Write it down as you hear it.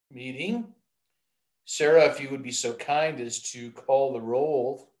meeting. Sarah, if you would be so kind as to call the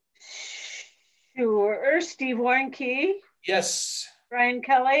roll. Sure. Steve Warnke. Yes. Brian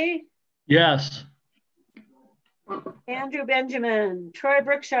Kelly. Yes. Andrew Benjamin. Troy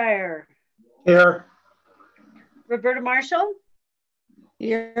Brookshire. Here. Roberta Marshall.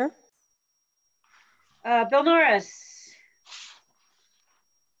 Here. Bill Norris.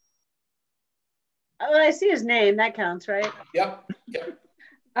 Oh, I see his name. That counts, right? Yep.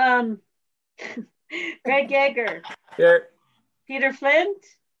 Greg Yeager. Here. Peter Flint.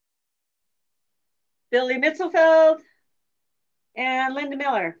 Billy Mitzelfeld. And Linda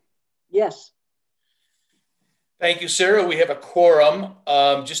Miller. Yes. Thank you, Sarah. We have a quorum.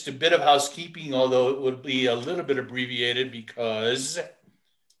 Just a bit of housekeeping, although it would be a little bit abbreviated because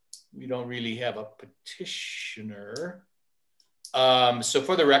we don't really have a petitioner. So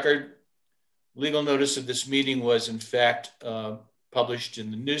for the record, legal notice of this meeting was in fact published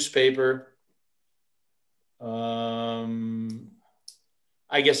in the newspaper. I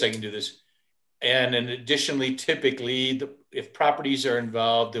guess I can do this. And then additionally, typically, if properties are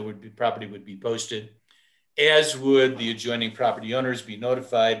involved, property would be posted, as would the adjoining property owners be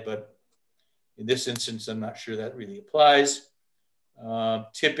notified. But in this instance, I'm not sure that really applies.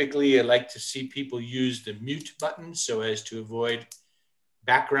 Typically, I like to see people use the mute button so as to avoid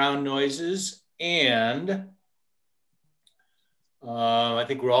background noises. And I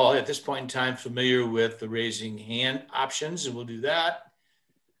think we're all at this point in time familiar with the raising hand options, and we'll do that.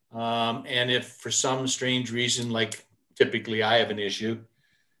 And if for some strange reason, like typically I have an issue,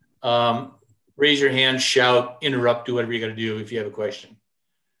 raise your hand, shout, interrupt, do whatever you got to do if you have a question.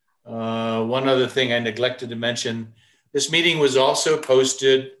 One other thing I neglected to mention, this meeting was also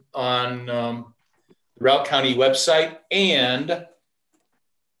posted on the Routt County website and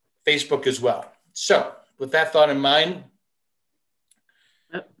Facebook as well. So with that thought in mind,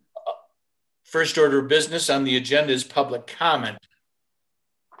 first order of business on the agenda is public comment.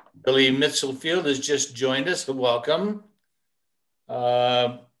 Billy Mitzelfeld has just joined us. Welcome.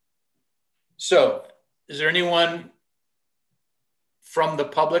 So is there anyone from the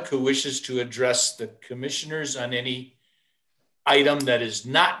public who wishes to address the commissioners on any item that is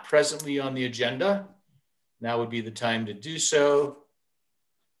not presently on the agenda? Now would be the time to do so.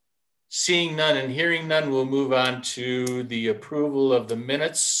 Seeing none and hearing none, we'll move on to the approval of the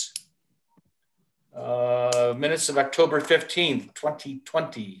minutes. Minutes of October 15th,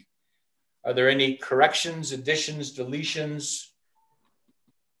 2020. Are there any corrections, additions, deletions?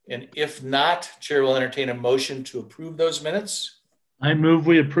 And if not, Chair will entertain a motion to approve those minutes. I move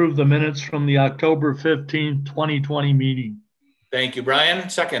we approve the minutes from the October 15th, 2020 meeting. Thank you, Brian.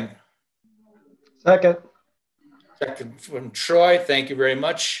 Second. Second. Second from Troy. Thank you very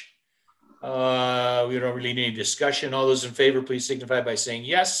much. We don't really need any discussion. All those in favor, please signify by saying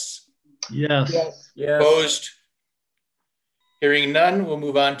yes. Yes. Yes. Yes. Opposed? Hearing none, we'll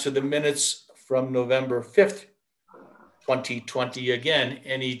move on to the minutes from November 5th, 2020. Again,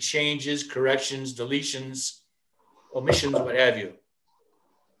 any changes, corrections, deletions, omissions, what have you?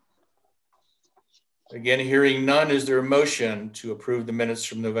 Again, hearing none, is there a motion to approve the minutes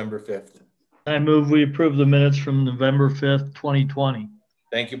from November 5th? I move we approve the minutes from November 5th, 2020.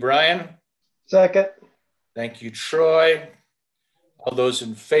 Thank you, Brian. Second. Thank you, Troy. All those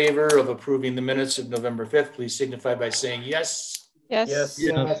in favor of approving the minutes of November 5th, please signify by saying yes. Yes. Yes.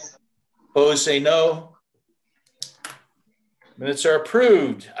 Yes. Opposed, say no. Minutes are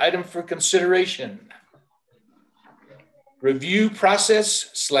approved. Item for consideration. Review process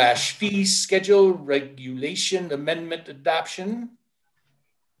 / fee schedule regulation amendment adoption.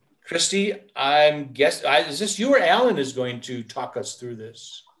 Christy, is this you or Alan is going to talk us through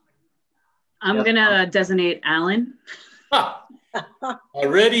this? I'm going to designate Alan. Huh.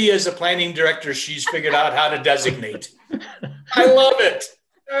 Already as a planning director, she's figured out how to designate. I love it.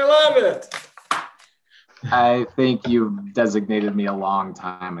 I love it. I think you designated me a long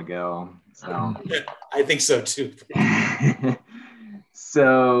time ago. So I think so too.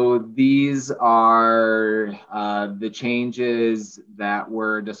 So these are the changes that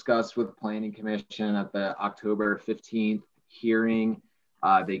were discussed with the Planning Commission at the October 15th hearing.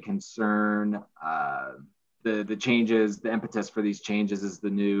 They concern the changes. The impetus for these changes is the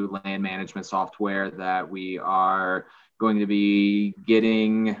new land management software that we are going to be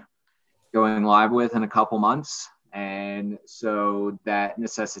going live with in a couple months. And so that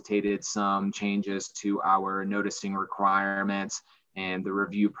necessitated some changes to our noticing requirements and the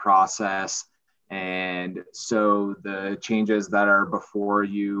review process. And so the changes that are before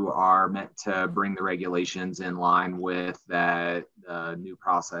you are meant to bring the regulations in line with that new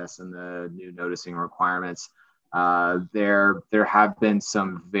process and the new noticing requirements. There have been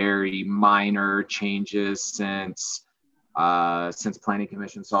some very minor changes since Planning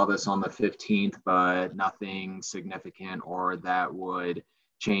Commission saw this on the 15th, but nothing significant or that would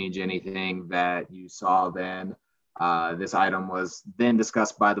change anything that you saw then. This item was then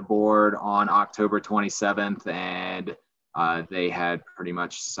discussed by the board on October 27th, and they had pretty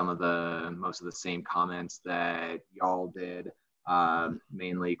much most of the same comments that y'all did,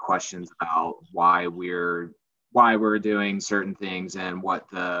 mainly questions about why we're doing certain things and what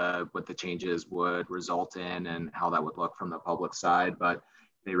the changes would result in and how that would look from the public side. But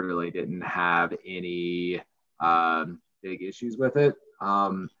they really didn't have any big issues with it.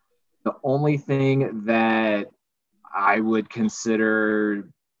 The only thing that I would consider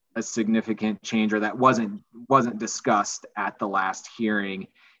a significant change, or that wasn't discussed at the last hearing,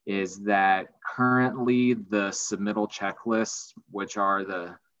 is that currently the submittal checklists, which are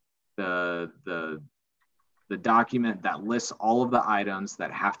the document that lists all of the items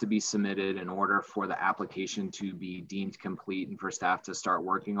that have to be submitted in order for the application to be deemed complete and for staff to start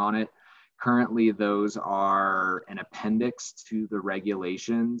working on it. Currently, those are an appendix to the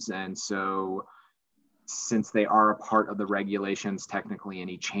regulations. And so since they are a part of the regulations, technically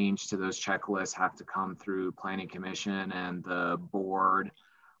any change to those checklists have to come through Planning Commission and the board.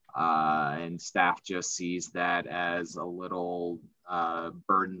 And staff just sees that as a little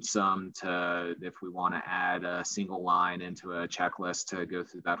burdensome if we want to add a single line into a checklist to go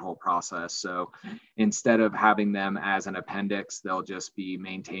through that whole process. So instead of having them as an appendix, they'll just be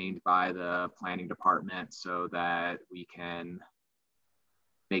maintained by the planning department so that we can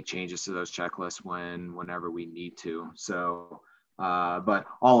make changes to those checklists whenever we need to. So, but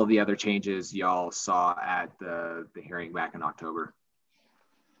all of the other changes y'all saw at the hearing back in October.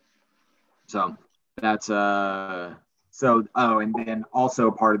 So that's and then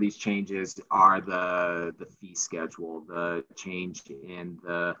also part of these changes are the fee schedule, the change in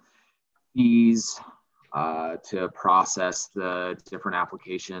the fees to process the different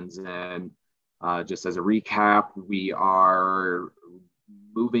applications. And just as a recap, we are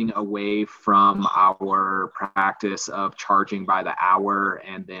moving away from our practice of charging by the hour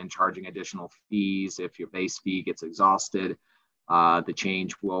and then charging additional fees if your base fee gets exhausted. The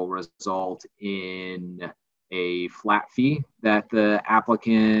change will result in a flat fee that the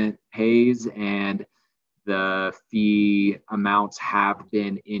applicant pays, and the fee amounts have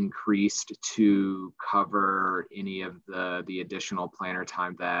been increased to cover any of the additional planner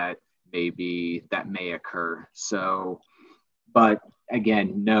time that may occur. So, but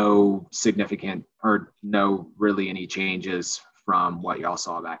again, no significant or no really any changes from what y'all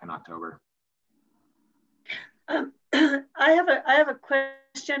saw back in October. I have a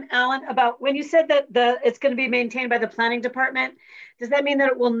question, Alan, about when you said that it's going to be maintained by the planning department. Does that mean that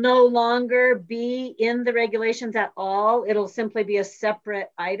it will no longer be in the regulations at all? It'll simply be a separate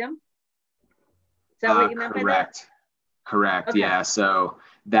item? Is that what you meant by that? Correct. Okay. Yeah. So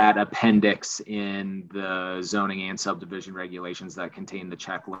that appendix in the zoning and subdivision regulations that contain the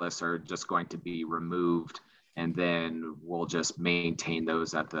checklists are just going to be removed, and then we'll just maintain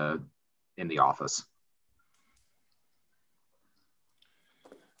those in the office.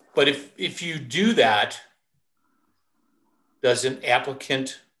 But if you do that, how does the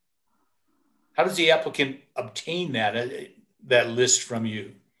applicant obtain that list from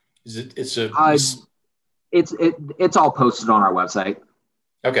you? It's all posted on our website.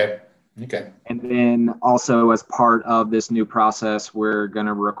 Okay. And then also, as part of this new process, we're going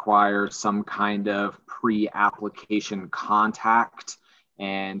to require some kind of pre-application contact.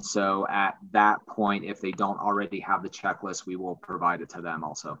 And so at that point, if they don't already have the checklist, we will provide it to them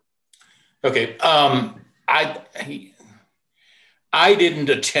also. Okay. I didn't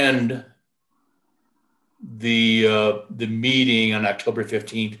attend the meeting on October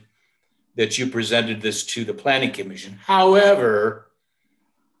 15th that you presented this to the Planning Commission. However,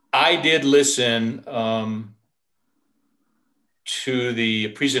 I did listen to the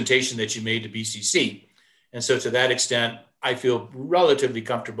presentation that you made to BCC. And so to that extent, I feel relatively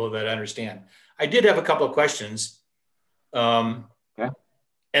comfortable that I understand. I did have a couple of questions. Okay.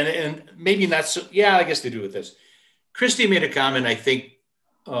 And maybe not so, yeah, I guess they do with this. Christy made a comment, I think,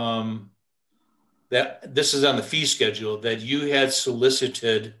 that this is on the fee schedule, that you had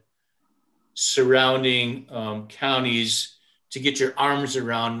solicited surrounding counties to get your arms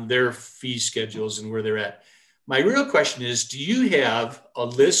around their fee schedules and where they're at. My real question is, do you have a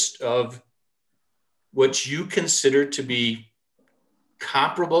list of what you consider to be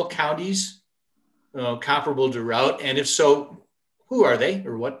comparable counties, comparable to route? And if so, who are they,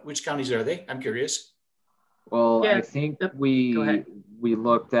 or which counties are they? I'm curious. Well, yeah. I think we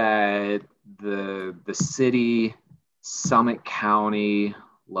looked at the city, Summit County,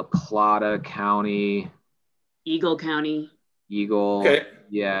 La Plata County, Eagle County. Eagle. Okay.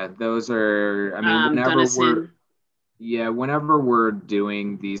 Yeah, those are, I mean, whenever we're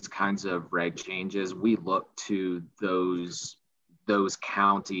doing these kinds of reg changes, we look to those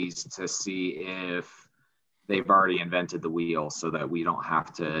counties to see if they've already invented the wheel so that we don't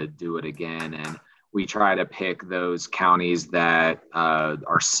have to do it again. And we try to pick those counties that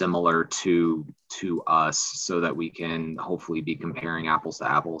are similar to us so that we can hopefully be comparing apples to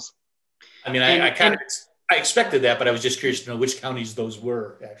apples. I mean, I expected that, but I was just curious to know which counties those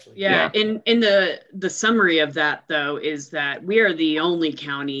were actually. Yeah. In the summary of that though, is that we are the only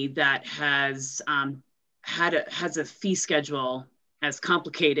county that has has a fee schedule as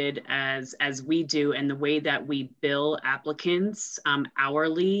complicated as we do, and the way that we bill applicants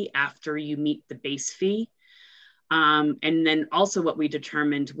hourly after you meet the base fee. And then also what we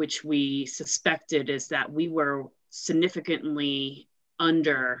determined, which we suspected, is that we were significantly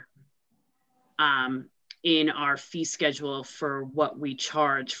under in our fee schedule for what we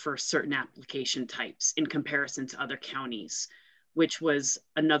charge for certain application types in comparison to other counties, which was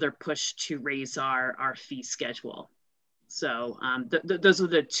another push to raise our fee schedule. So those are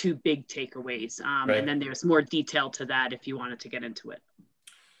the two big takeaways. Right. And then there's more detail to that if you wanted to get into it.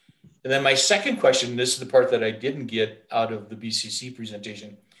 And then my second question, this is the part that I didn't get out of the BCC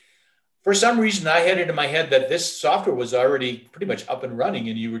presentation. For some reason, I had it in my head that this software was already pretty much up and running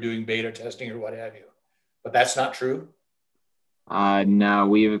and you were doing beta testing or what have you. But that's not true? No,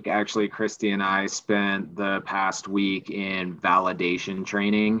 we've actually, Christy and I spent the past week in validation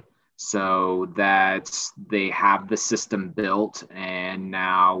training so that they have the system built, and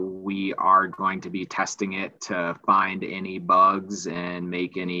now we are going to be testing it to find any bugs and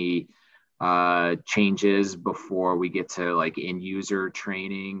make any changes before we get to like end user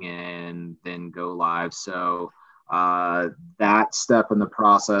training and then go live. So that step in the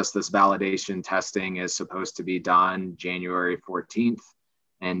process, this validation testing, is supposed to be done January 14th.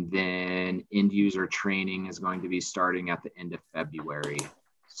 And then end user training is going to be starting at the end of February.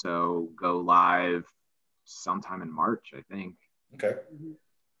 So go live sometime in March, I think. Okay.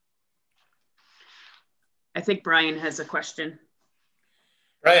 I think Brian has a question.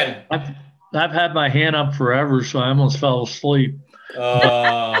 Brian. I've had my hand up forever, so I almost fell asleep.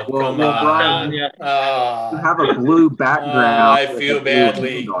 Oh, come on. You have a blue background. I feel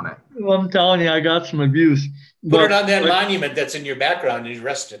badly. On it. Well, I'm telling you, I got some abuse. Put it on that monument that's in your background and you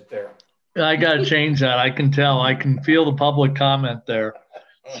rest it there. I got to change that. I can tell. I can feel the public comment there.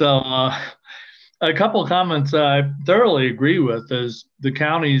 So a couple of comments I thoroughly agree with is the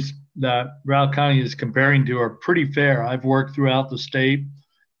counties that Routt County is comparing to are pretty fair. I've worked throughout the state.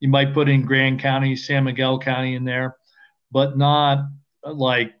 You might put in Grand County, San Miguel County in there, but not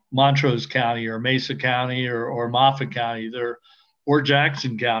like Montrose County or Mesa County or Moffat County or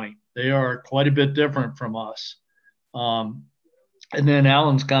Jackson County. They are quite a bit different from us. And then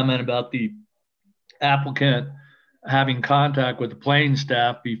Alan's comment about the applicant having contact with the planning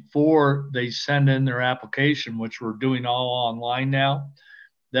staff before they send in their application, which we're doing all online now.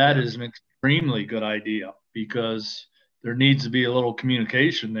 That is an extremely good idea because there needs to be a little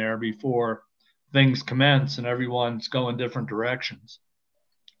communication there before things commence and everyone's going different directions.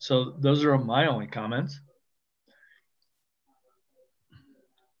 So those are my only comments.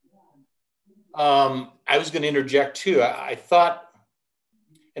 I was going to interject too. I thought,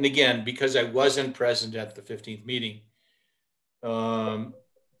 and again, because I wasn't present at the 15th meeting, and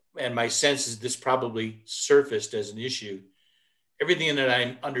my sense is this probably surfaced as an issue, everything that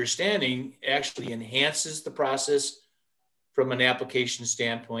I'm understanding actually enhances the process from an applicant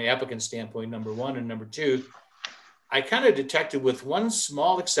standpoint, number one, and number two, I kind of detected with one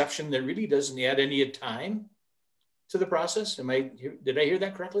small exception that really doesn't add any time to the process. Did I hear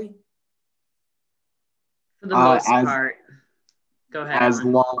that correctly? For the most part. Go ahead.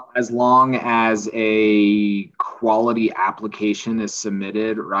 As long as a quality application is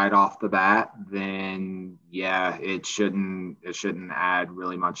submitted right off the bat, then yeah, it shouldn't add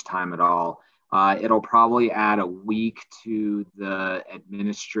really much time at all. It'll probably add a week to the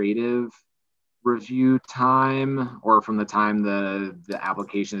administrative review time, or from the time the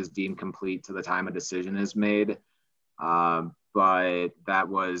application is deemed complete to the time a decision is made. But that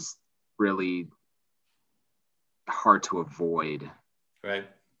was really hard to avoid. Right.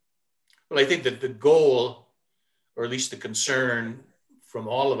 Well, I think that the goal, or at least the concern from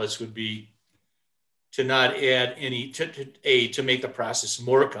all of us, would be to not add any, to make the process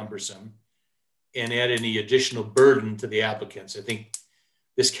more cumbersome and add any additional burden to the applicants. I think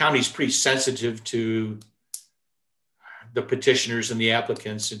this county is pretty sensitive to the petitioners and the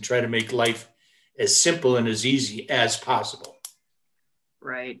applicants and try to make life as simple and as easy as possible.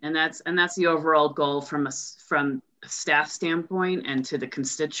 Right, and that's the overall goal from a staff standpoint and to the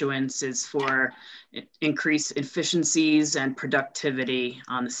constituents is for increased efficiencies and productivity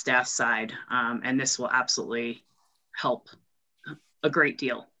on the staff side, and this will absolutely help a great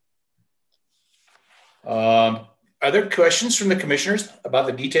deal. Are there questions from the commissioners about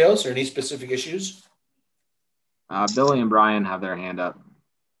the details or any specific issues? Billy and Brian have their hand up.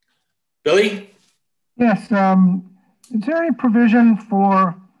 Billy? Yes. Is there any provision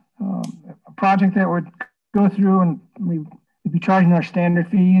for a project that would go through and we'd be charging our standard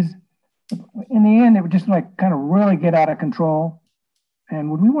fees? In the end, it would just like kind of really get out of control.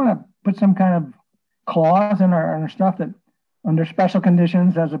 And would we want to put some kind of clause in our stuff that under special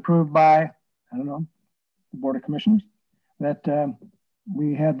conditions as approved by, I don't know, the Board of Commissioners, that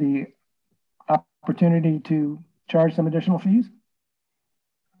we had the opportunity to charge some additional fees?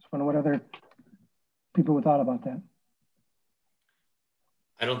 I just wonder what other people would thought about that.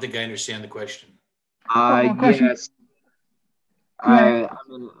 I don't think I understand the question. Yes. I'm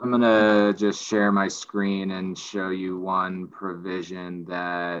gonna just share my screen and show you one provision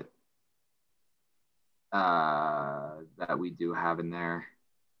that that we do have in there.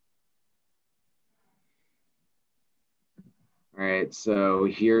 All right, so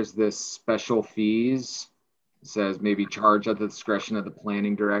here's this special fees. It says maybe charge at the discretion of the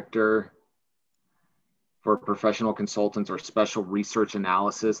planning director for professional consultants or special research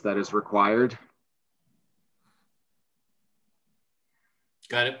analysis that is required.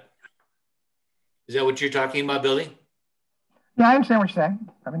 Got it. Is that what you're talking about, Billy? Yeah, I understand what you're saying.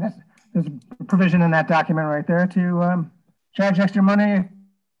 I mean, there's a provision in that document right there to charge extra money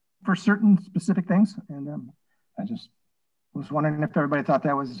for certain specific things. And I just was wondering if everybody thought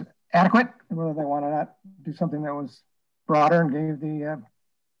that was adequate, and whether they want to not do something that was broader and gave the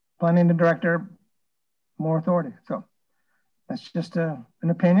planning director more authority. So that's just an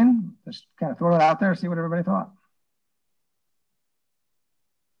opinion. Just kind of throw it out there, see what everybody thought.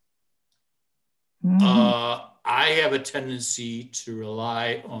 I have a tendency to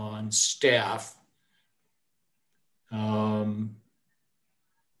rely on staff to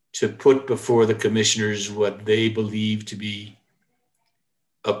put before the commissioners what they believe to be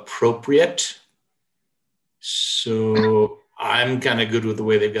appropriate. So I'm kind of good with the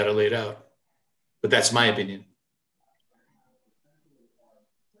way they've got it laid out, but that's my opinion.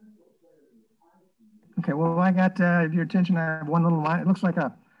 Okay, well, I got your attention. I have one little line. It looks like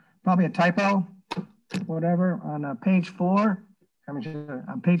probably a typo, whatever, on page 4. I mean,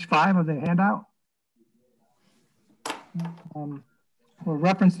 on page 5 of the handout. We're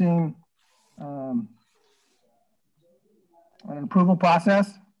referencing an approval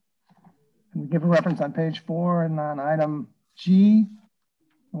process. And we give a reference on page 4 and on item G.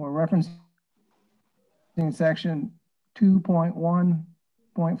 And we're referencing section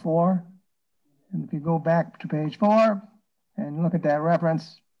 2.1.4. And if you go back to page 4 and look at that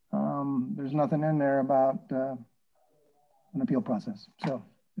reference, there's nothing in there about an appeal process. So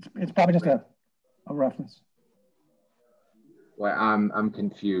it's probably just a reference. Well, I'm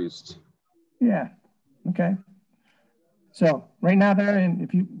confused. Yeah. Okay. So right now there, and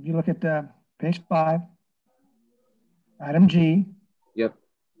if you look at page 5, item G. Yep.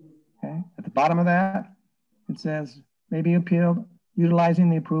 Okay. At the bottom of that, it says may be appealed utilizing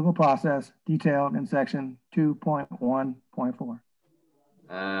the approval process detailed in section 2.1.4.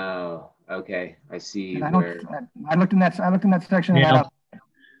 Oh, okay. I see. And I looked in that section. Yeah.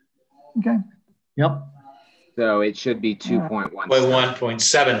 Okay. Yep. So it should be 2.1.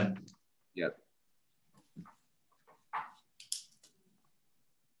 1.7. Yep.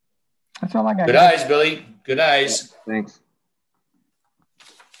 That's all I got. Good eyes, Billy. Good eyes. Thanks.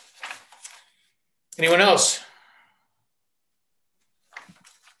 Anyone else?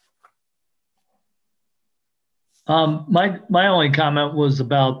 My only comment was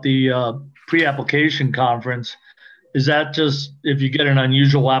about the pre-application conference. Is that just if you get an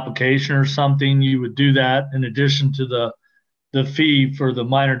unusual application or something, you would do that in addition to the fee for the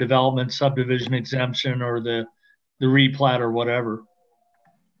minor development subdivision exemption or the replat or whatever?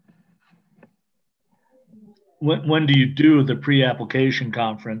 When do you do the pre-application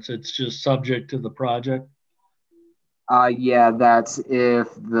conference? It's just subject to the project? Yeah, that's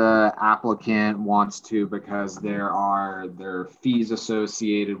if the applicant wants to, because there are fees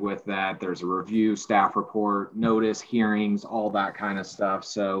associated with that. There's a review, staff report, notice, hearings, all that kind of stuff.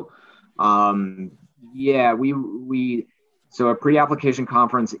 So, yeah, so a pre-application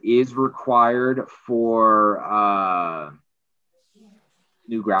conference is required for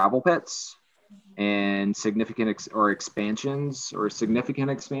new gravel pits. and significant expansions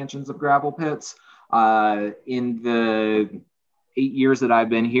of gravel pits. In the 8 years that I've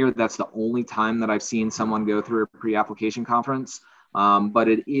been here, that's the only time that I've seen someone go through a pre-application conference. But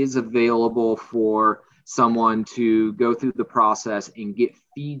it is available for someone to go through the process and get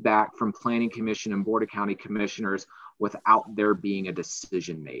feedback from Planning Commission and Board of County Commissioners without there being a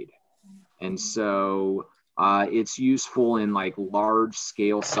decision made. And so it's useful in like large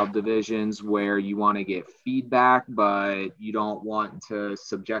scale subdivisions where you want to get feedback, but you don't want to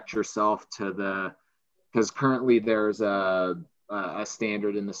subject yourself to because currently there's a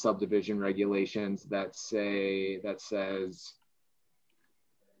standard in the subdivision regulations that says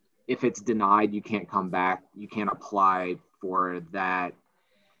if it's denied, you can't come back, you can't apply for that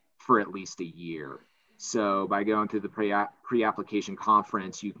for at least a year. So by going through the pre-application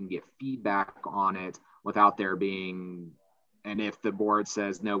conference, you can get feedback on it without there being, and if the board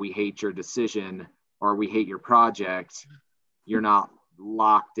says, no, we hate your decision or we hate your project, you're not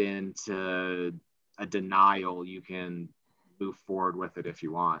locked into a denial. You can move forward with it if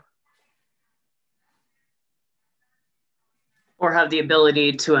you want. Or have the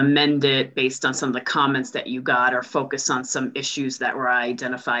ability to amend it based on some of the comments that you got or focus on some issues that were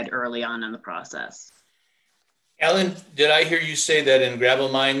identified early on in the process. Alan, did I hear you say that in gravel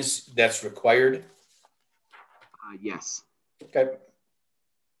mines that's required? Yes. Okay.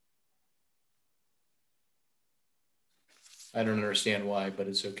 I don't understand why, but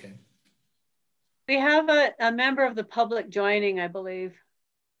it's okay. We have a member of the public joining, I believe.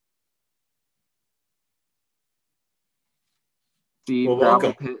 Steve,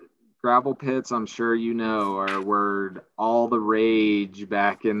 well, gravel pits, I'm sure you know, were all the rage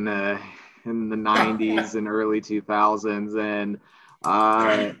back in the 90s and early 2000s, and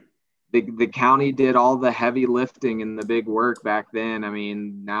the county did all the heavy lifting and the big work back then. I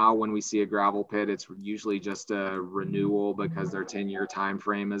mean, now when we see a gravel pit, it's usually just a renewal because their 10-year time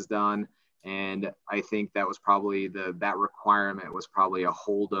frame is done. And I think that was probably that requirement was probably a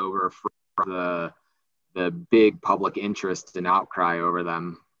holdover for the big public interest and outcry over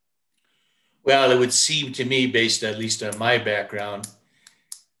them. Well, it would seem to me, based at least on my background,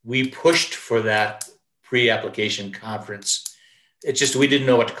 we pushed for that pre-application conference. It's just we didn't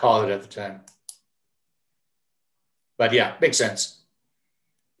know what to call it at the time. But yeah, makes sense.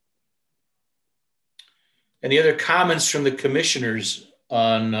 Any other comments from the commissioners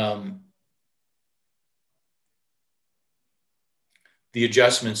on the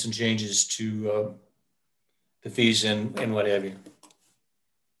adjustments and changes to the fees and what have you?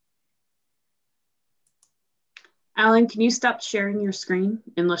 Alan, can you stop sharing your screen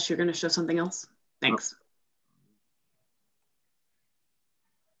unless you're going to show something else? Thanks.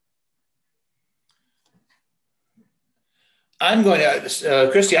 I'm going to,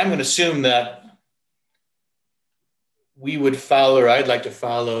 Christy, I'm going to assume that we would follow, or I'd like to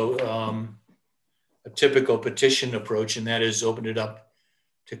follow a typical petition approach, and that is open it up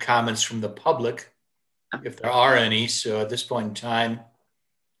to comments from the public, if there are any. So at this point in time,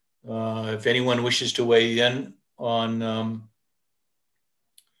 if anyone wishes to weigh in on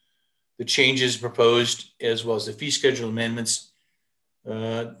the changes proposed, as well as the fee schedule amendments,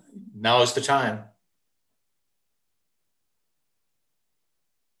 now is the time.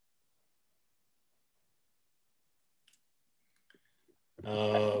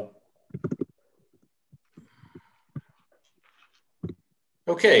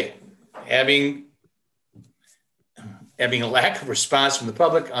 Okay, having a lack of response from the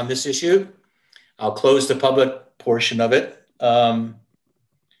public on this issue, I'll close the public portion of it. I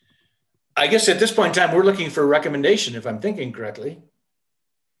guess at this point in time, we're looking for a recommendation, if I'm thinking correctly.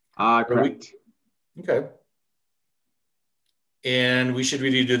 Correct. Okay. And we should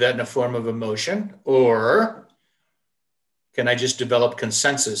really do that in the form of a motion, or can I just develop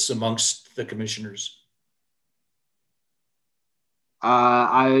consensus amongst the commissioners?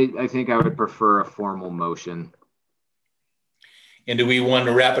 I think I would prefer a formal motion. And do we want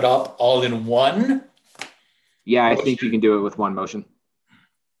to wrap it up all in one? Yeah, I think you can do it with one motion.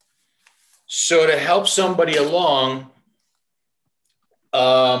 So to help somebody along,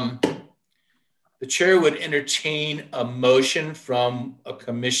 the chair would entertain a motion from a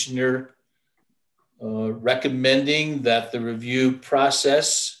commissioner recommending that the review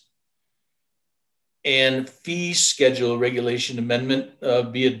process and fee schedule regulation amendment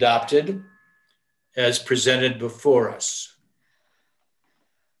be adopted as presented before us.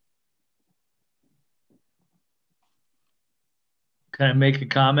 Can I make a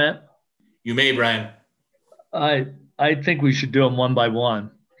comment? You may, Brian. I think we should do them one by one,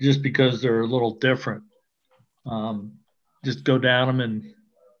 just because they're a little different. Just go down them and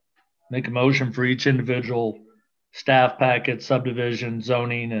make a motion for each individual staff packet, subdivision,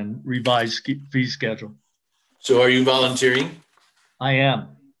 zoning, and revised fee schedule. So are you volunteering? I am.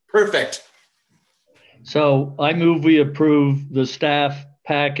 Perfect. So I move we approve the staff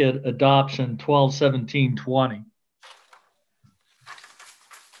packet adoption 12/17/20.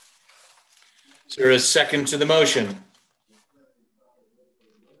 Is there a second to the motion?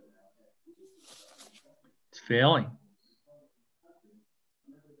 It's failing.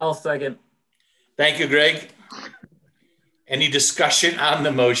 I'll second. Thank you, Greg. Any discussion on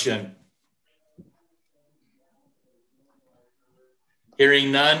the motion?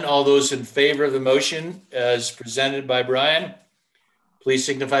 Hearing none, all those in favor of the motion as presented by Brian, please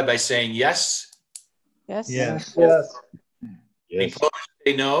signify by saying yes. Yes. Yes. Yes. Any opposed,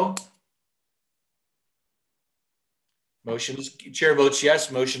 say no. Chair votes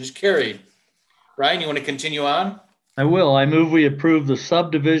yes, motion is carried. Brian, you want to continue on? I will. I move we approve the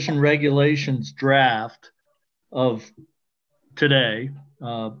subdivision regulations draft of today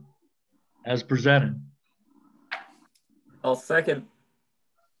as presented. I'll second.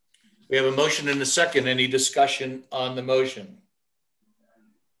 We have a motion and a second. Any discussion on the motion?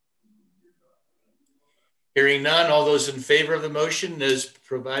 Hearing none, all those in favor of the motion as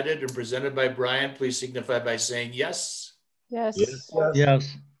provided and presented by Brian, please signify by saying yes. Yes.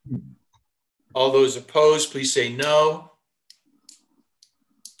 Yes. All those opposed, please say no.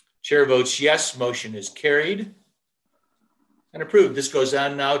 Chair votes yes, motion is carried and approved. This goes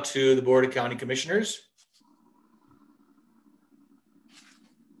on now to the Board of County Commissioners.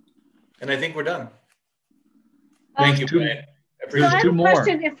 And I think we're done. Thank you, Brian. So I have two a more.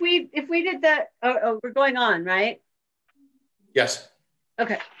 question. If we did that, we're going on, right? Yes.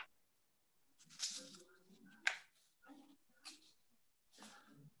 Okay.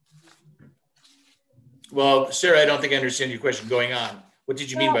 Well, Sarah, I don't think I understand your question. Going on. What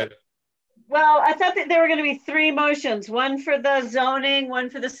did you mean by that? Well, I thought that there were going to be 3 motions, one for the zoning, one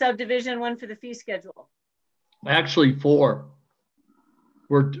for the subdivision, one for the fee schedule. Actually, 4.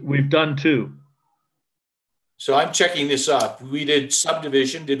 We've done 2. So I'm checking this off. We did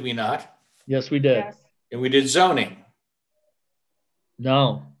subdivision, did we not? Yes, we did. Yes. And we did zoning.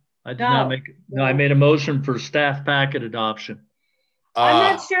 No, I did not make. No, I made a motion for staff packet adoption.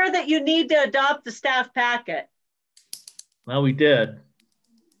 I'm not sure that you need to adopt the staff packet. Well, we did.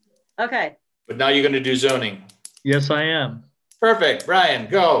 Okay. But now you're going to do zoning. Yes, I am. Perfect. Brian,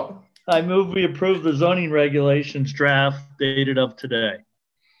 go. I move we approve the zoning regulations draft dated of today.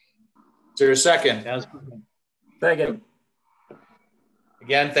 Is there a second? As Second.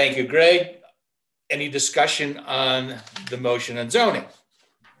 Again, thank you, Greg. Any discussion on the motion on zoning?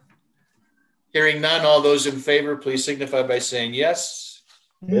 Hearing none, all those in favor, please signify by saying yes.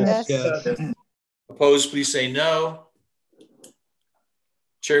 Yes. Opposed, please say no.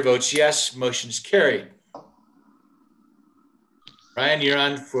 Chair votes yes, motion is carried. Ryan, you're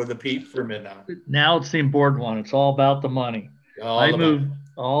on for the permit now. Now it's the important one. It's all about the money.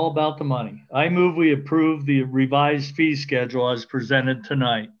 All about the money. I move we approve the revised fee schedule as presented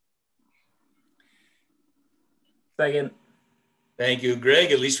tonight. Second. Thank you,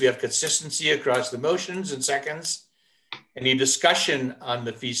 Greg. At least we have consistency across the motions and seconds. Any discussion on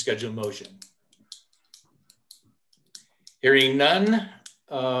the fee schedule motion? Hearing none.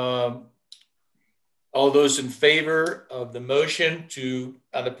 All those in favor of the motion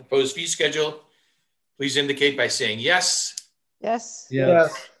on the proposed fee schedule, please indicate by saying yes. Yes.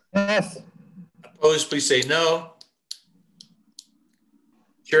 Yes. Yes. Opposed, please say no.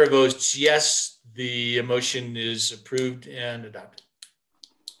 Chair votes yes. The motion is approved and adopted.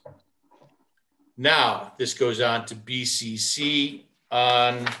 Now, this goes on to BCC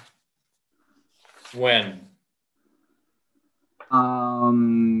on when?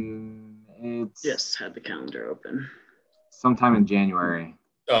 It's Just had the calendar open. sometime in January.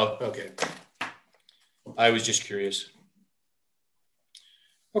 Oh, okay. I was just curious.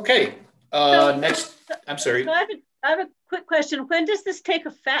 Okay, next, I'm sorry. So I have a quick question. When does this take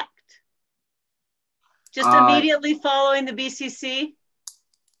effect? Just immediately following the BCC?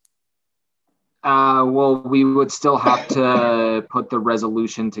 Well, we would still have to put the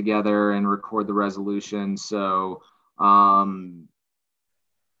resolution together and record the resolution. So, but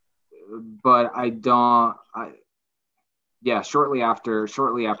shortly after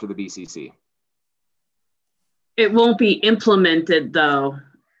the BCC. It won't be implemented though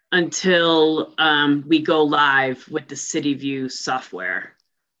until we go live with the CityView software.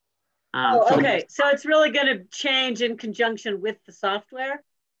 Okay, so it's really going to change in conjunction with the software?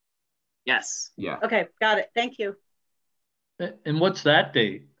 Yes. Yeah. Okay, got it. Thank you. And what's that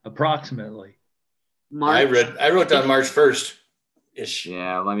date approximately? I wrote down March 1st. Ish.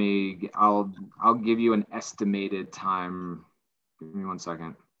 Yeah, I'll give you an estimated time. Give me 1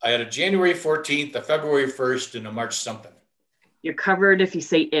 second. I had a January 14th, a February 1st, and a March something. You're covered if you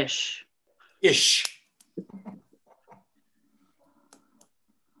say ish. Ish.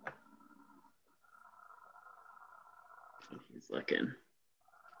 He's looking.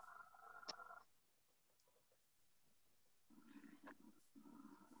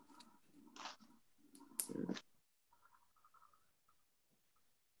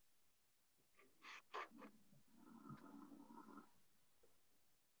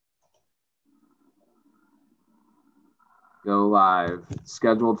 Go live,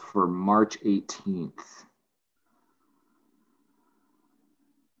 scheduled for March 18th.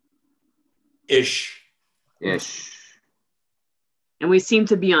 Ish. And we seem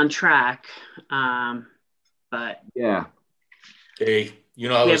to be on track, but Yeah. Hey, you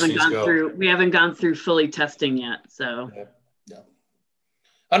know how we those haven't things gone go. through. We haven't gone through fully testing yet. So Yeah.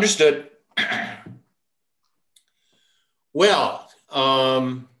 Understood. Well,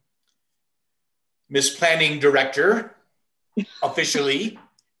 Miss Planning Director, officially,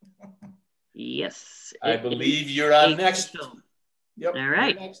 yes, I it believe is you're on next. official. Yep. All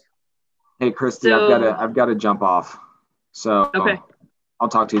right. you're next. Hey, Christy, So- I've got to jump off. So Okay. I'll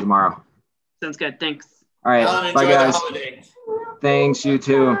talk to you tomorrow. Sounds good. Thanks. All right. Alan, Bye, enjoy the guys. holidays. Thanks. You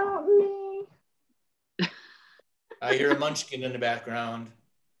too. I hear a munchkin in the background.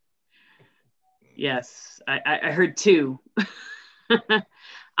 Yes, I heard two.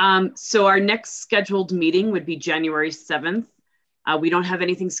 So our next scheduled meeting would be January 7th. We don't have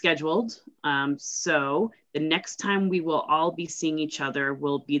anything scheduled. So the next time we will all be seeing each other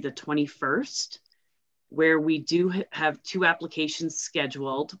will be the 21st, where we do have two applications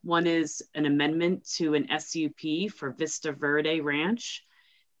scheduled. One is an amendment to an SUP for Vista Verde Ranch,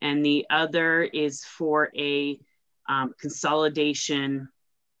 and the other is for a consolidation,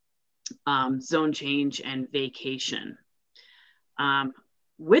 zone change, and vacation.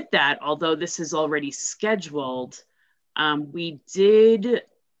 With that, although this is already scheduled, we did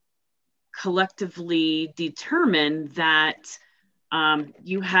collectively determine that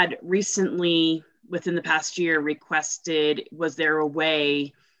you had recently, within the past year, requested, was there a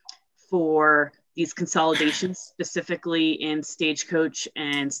way for these consolidations, specifically in Stagecoach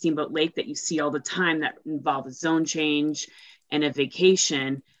and Steamboat Lake that you see all the time that involve a zone change and a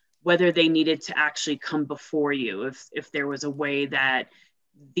vacation, whether they needed to actually come before you, if there was a way that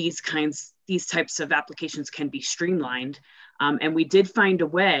these types of applications can be streamlined. And we did find a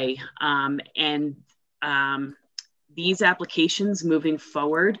way, and these applications moving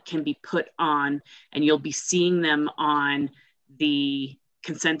forward can be put on, and you'll be seeing them on the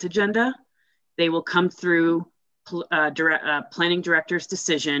consent agenda. They will come through planning director's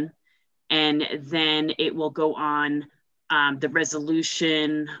decision, and then it will go on the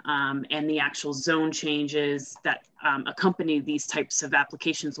resolution and the actual zone changes that accompany these types of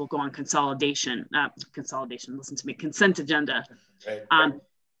applications will go on consent agenda. Right.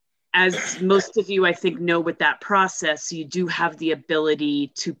 As most of you, I think, know with that process, you do have the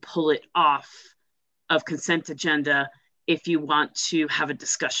ability to pull it off of consent agenda if you want to have a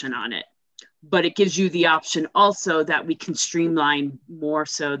discussion on it. But it gives you the option also that we can streamline more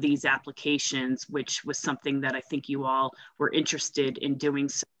so these applications, which was something that I think you all were interested in doing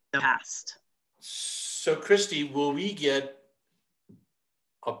so in the past. So Christy, will we get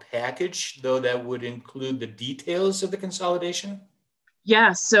a package though that would include the details of the consolidation?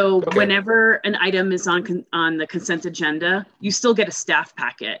 Yeah, so Okay. whenever an item is on the consent agenda, you still get a staff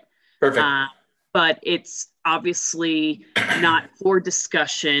packet. Perfect. But it's obviously not for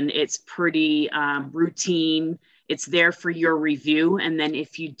discussion. It's pretty routine. It's there for your review. And then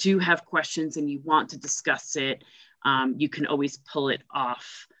if you do have questions and you want to discuss it, you can always pull it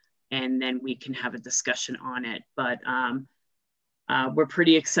off and then we can have a discussion on it. But we're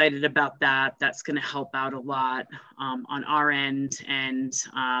pretty excited about that. That's going to help out a lot on our end, and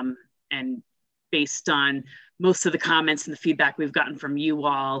based on most of the comments and the feedback we've gotten from you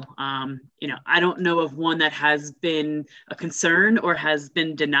all, I don't know of one that has been a concern or has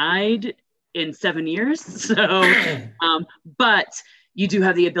been denied in 7 years. So, but you do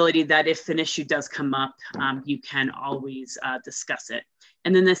have the ability that if an issue does come up, you can always discuss it.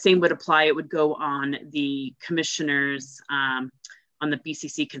 And then the same would apply. It would go on the commissioners on the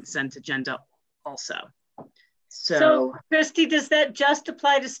BCC consent agenda also. So Christy, does that just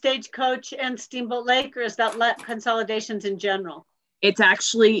apply to Stagecoach and Steamboat Lake, or is that consolidations in general? It's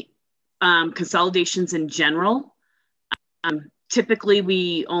actually consolidations in general. Typically,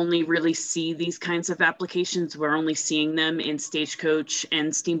 we only really see these kinds of applications. We're only seeing them in Stagecoach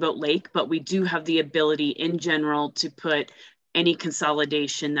and Steamboat Lake, but we do have the ability in general to put any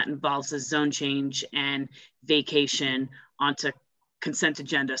consolidation that involves a zone change and vacation onto consent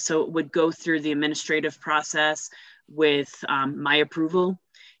agenda. So it would go through the administrative process with my approval,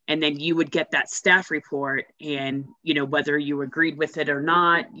 and then you would get that staff report, and whether you agreed with it or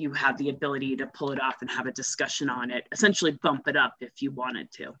not, you have the ability to pull it off and have a discussion on it, essentially bump it up if you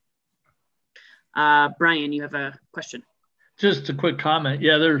wanted to. Brian, you have a question? Just a quick comment.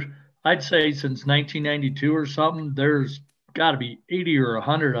 Yeah, I'd say since 1992 or something, there's got to be 80 or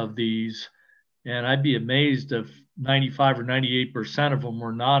 100 of these. And I'd be amazed if 95 or 98% of them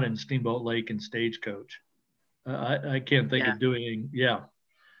were not in Steamboat Lake and Stagecoach. I can't think of doing, yeah.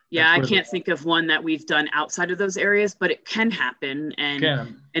 Yeah, I can't think of one that we've done outside of those areas, but it can happen.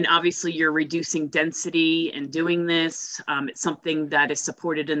 And obviously you're reducing density and doing this. It's something that is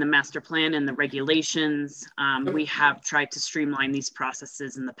supported in the master plan and the regulations. We have tried to streamline these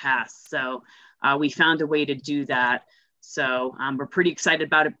processes in the past. So we found a way to do that. So we're pretty excited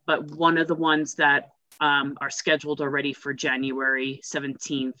about it. But one of the ones that are scheduled already for January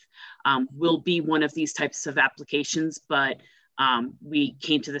 17th will be one of these types of applications, but we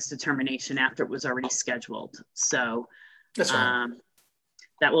came to this determination after it was already scheduled. So that's fine.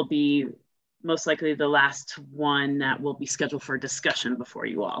 That will be most likely the last one that will be scheduled for discussion before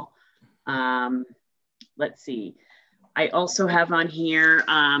you all. Let's see. I also have on here,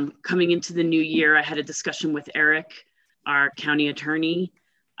 coming into the new year, I had a discussion with Eric, our county attorney,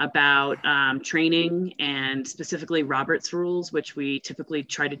 about training and specifically Robert's rules, which we typically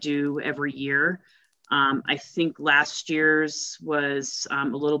try to do every year. I think last year's was a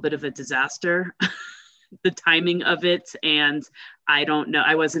little bit of a disaster, the timing of it. And I don't know,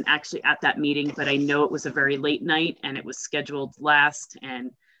 I wasn't actually at that meeting, but I know it was a very late night and it was scheduled last.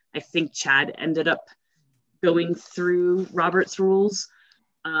 And I think Chad ended up going through Robert's rules.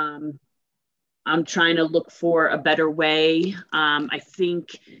 I'm trying to look for a better way. I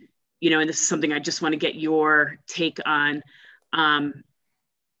think, and this is something I just want to get your take on.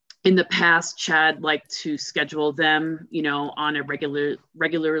 In the past, Chad liked to schedule them, on a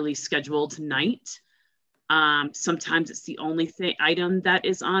regularly scheduled night. Sometimes it's the only item that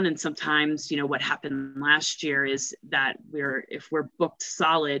is on. And sometimes, what happened last year is that if we're booked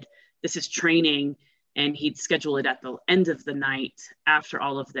solid, this is training, and he'd schedule it at the end of the night after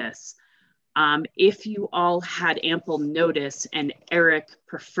all of this. If you all had ample notice and Eric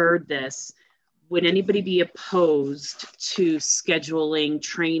preferred this, would anybody be opposed to scheduling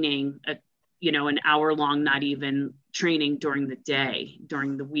training, an hour-long, not even training during the day,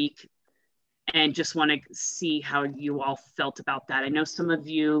 during the week? And just want to see how you all felt about that. I know some of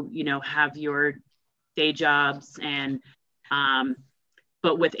you, have your day jobs, and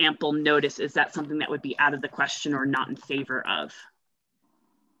but with ample notice, is that something that would be out of the question or not in favor of?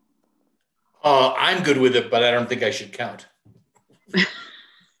 I'm good with it, but I don't think I should count.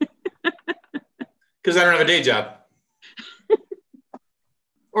 Because I don't have a day job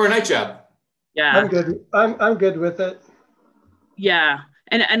or a night job. Yeah, I'm good. I'm good with it. Yeah,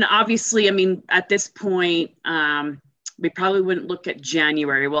 and obviously, I mean, at this point, we probably wouldn't look at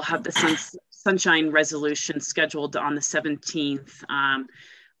January. We'll have the sunshine resolution scheduled on the 17th,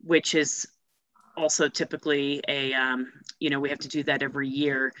 which is also typically a we have to do that every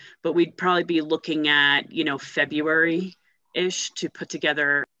year. But we'd probably be looking at February-ish to put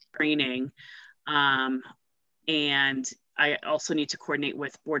together training. And I also need to coordinate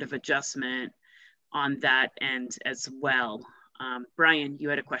with Board of Adjustment on that end as well. Brian, you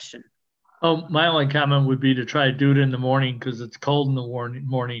had a question. Oh, my only comment would be to try to do it in the morning because it's cold in the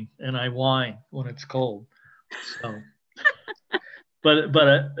morning and I whine when it's cold. So, but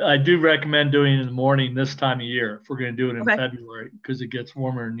I do recommend doing it in the morning this time of year if we're going to do it in February because it gets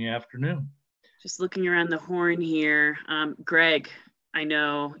warmer in the afternoon. Just looking around the horn here. Greg, I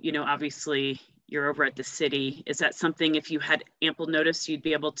know, obviously you're over at the city. Is that something, if you had ample notice, you'd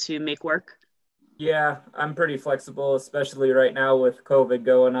be able to make work? Yeah, I'm pretty flexible, especially right now with COVID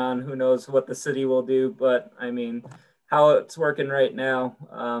going on. Who knows what the city will do, but I mean, how it's working right now,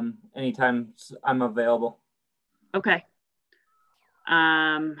 anytime I'm available. Okay.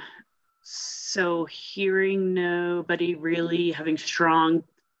 So hearing nobody really having strong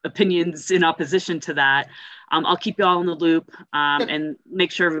opinions in opposition to that, I'll keep you all in the loop and make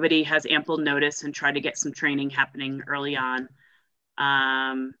sure everybody has ample notice and try to get some training happening early on.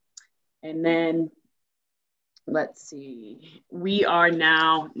 And then let's see, we are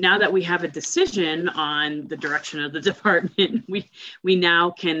now that we have a decision on the direction of the department, we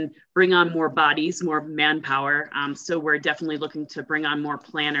now can bring on more bodies, more manpower. So we're definitely looking to bring on more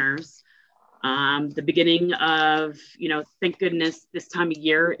planners. The beginning of, thank goodness this time of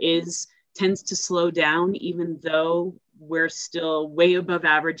year tends to slow down, even though we're still way above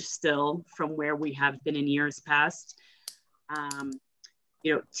average still from where we have been in years past.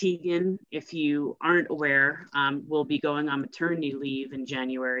 You know, Tegan, if you aren't aware, will be going on maternity leave in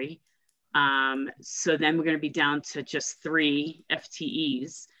January. So then we're going to be down to just 3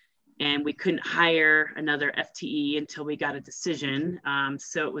 FTEs, and we couldn't hire another FTE until we got a decision.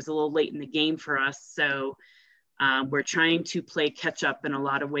 So it was a little late in the game for us. So we're trying to play catch up in a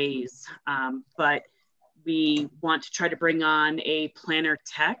lot of ways, but we want to try to bring on a planner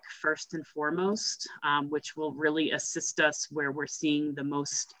tech first and foremost, which will really assist us where we're seeing the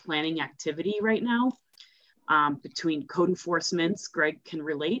most planning activity right now. Between code enforcements, Greg can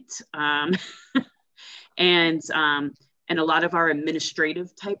relate, and a lot of our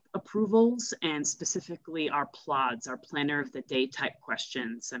administrative type approvals, and specifically our PLODs, our planner of the day type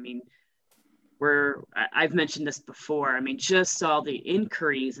questions. I mean, I've mentioned this before. I mean, just all the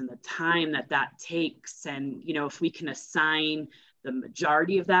inquiries and the time that takes, and you know, if we can assign the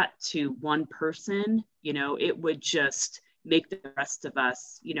majority of that to one person, you know, it would just make the rest of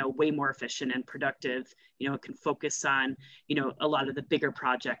us, you know, way more efficient and productive. You know, it can focus on, you know, a lot of the bigger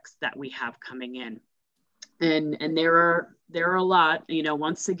projects that we have coming in. And there are a lot, you know,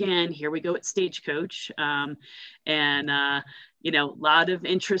 once again, here we go at Stagecoach, you know, a lot of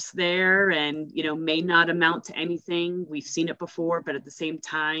interest there, and, you know, may not amount to anything. We've seen it before, but at the same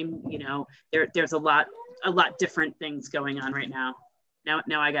time, you know, there's a lot different things going on right now.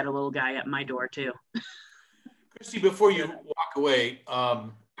 Now I got a little guy at my door too. Christy, before you walk away,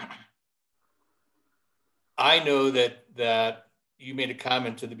 I know that you made a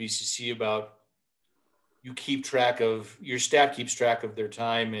comment to the BCC about your staff keeps track of their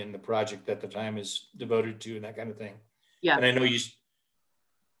time and the project that the time is devoted to and that kind of thing. Yeah. And I know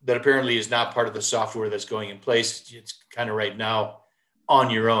that apparently is not part of the software that's going in place. It's kind of right now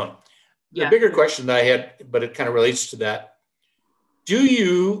on your own. The bigger question that I had, but it kind of relates to that. Do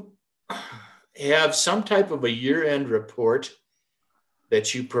you have some type of a year-end report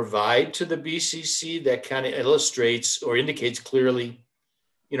that you provide to the BCC that kind of illustrates or indicates clearly,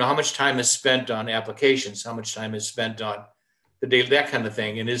 you know, how much time is spent on applications, how much time is spent on the data, that kind of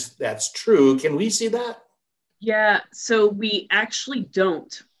thing? And that's true? Can we see that? Yeah, so we actually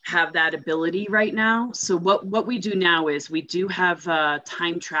don't have that ability right now. So what we do now is we do have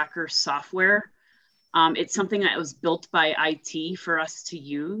time tracker software. It's something that was built by IT for us to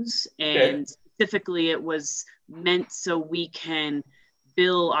use. And specifically it was meant so we can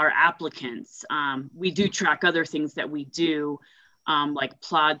bill our applicants. We do track other things that we do, like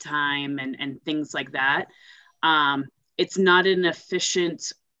plod time and things like that. It's not an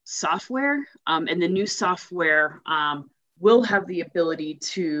efficient software, and the new software will have the ability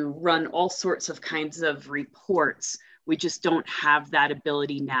to run all sorts of kinds of reports. We just don't have that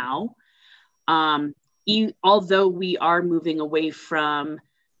ability now. Although we are moving away from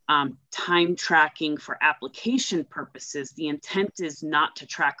time tracking for application purposes, the intent is not to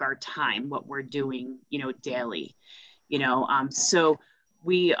track our time, what we're doing, you know, daily, you know. So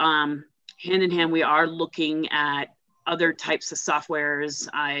we, hand in hand, we are looking at other types of softwares.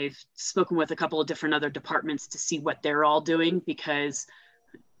 I've spoken with a couple of different other departments to see what they're all doing, because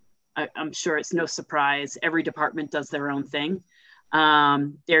I'm sure it's no surprise, every department does their own thing.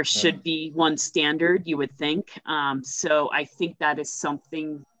 There should be one standard, you would think. So I think that is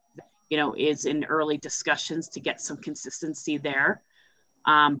something, you know, is in early discussions to get some consistency there.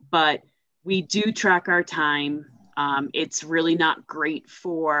 But we do track our time. It's really not great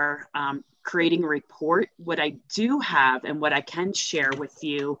for creating a report. What I do have and what I can share with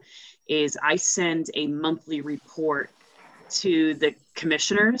you is I send a monthly report to the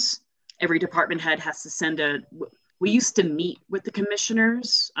commissioners. Every department head has to send we used to meet with the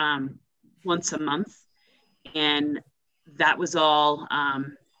commissioners once a month, and that was all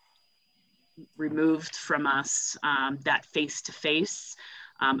removed from us, that face-to-face,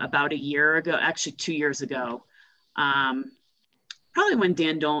 about a year ago, actually 2 years ago. Probably when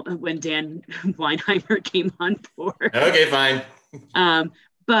Dan Weinheimer came on board. Okay, fine.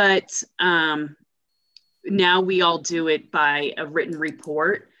 But now we all do it by a written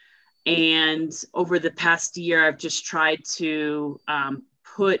report. And over the past year, I've just tried to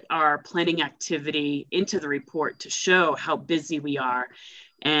put our planning activity into the report to show how busy we are.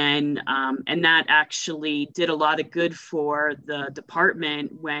 And that actually did a lot of good for the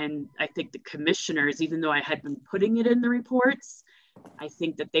department when I think the commissioners, even though I had been putting it in the reports, I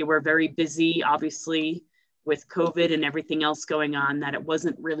think that they were very busy, obviously, with COVID and everything else going on, that it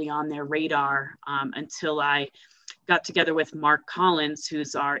wasn't really on their radar until I got together with Mark Collins,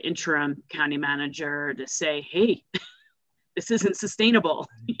 who's our interim county manager, to say, hey, this isn't sustainable,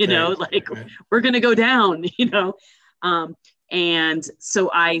 you know, like we're going to go down, you know. And so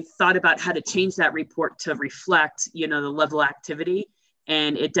I thought about how to change that report to reflect, the level of activity.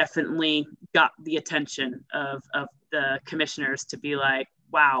 And it definitely got the attention of the commissioners to be like,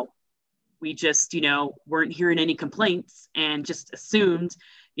 wow, we just, weren't hearing any complaints and just assumed,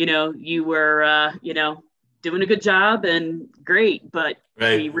 you were, doing a good job and great, but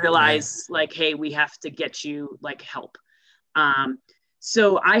we realized like, hey, we have to get you like help.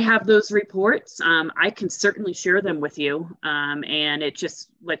 So I have those reports. I can certainly share them with you. And it just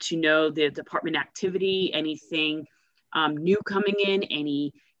lets you know the department activity, anything new coming in,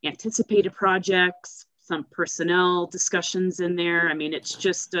 any anticipated projects, some personnel discussions in there. I mean, it's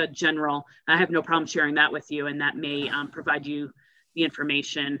just a general. I have no problem sharing that with you, and that may provide you the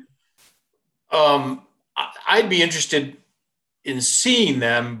information. I'd be interested in seeing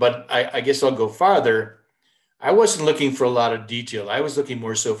them, but I guess I'll go farther. I wasn't looking for a lot of detail. I was looking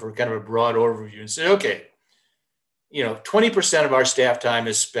more so for kind of a broad overview and say, okay, 20% of our staff time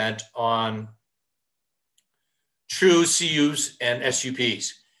is spent on true CUs and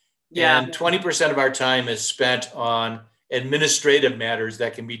SUPs. Yeah. And 20% of our time is spent on administrative matters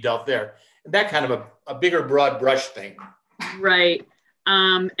that can be dealt there. And that kind of a bigger broad brush thing. Right.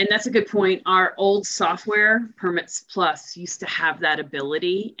 And that's a good point. Our old software, Permits Plus, used to have that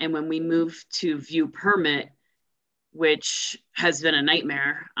ability. And when we moved to View Permit, which has been a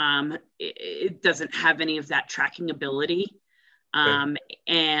nightmare, it doesn't have any of that tracking ability.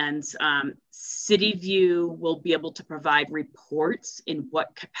 And City View will be able to provide reports in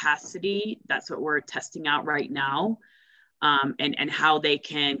what capacity. That's what we're testing out right now, and how they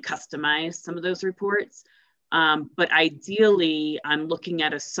can customize some of those reports. But ideally, I'm looking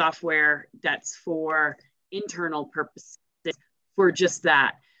at a software that's for internal purposes, for just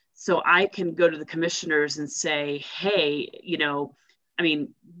that. So I can go to the commissioners and say, hey,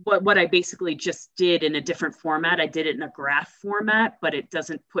 what I basically just did in a different format, I did it in a graph format, but it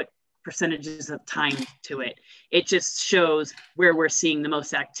doesn't put percentages of time to it. It just shows where we're seeing the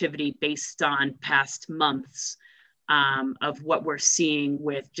most activity based on past months of what we're seeing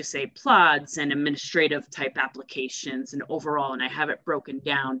with just say plots and administrative type applications and overall. And I have it broken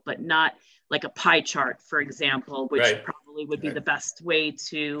down, but not like a pie chart, for example, which probably would be the best way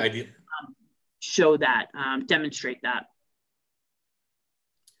to show that, demonstrate that.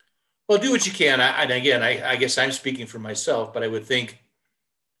 Well, do what you can. And again, I guess I'm speaking for myself, but I would think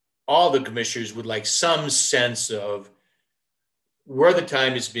all the commissioners would like some sense of where the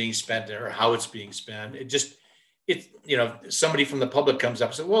time is being spent or how it's being spent. Somebody from the public comes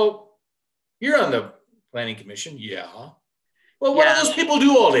up and says, well, you're on the planning commission. Yeah. Well, what do those people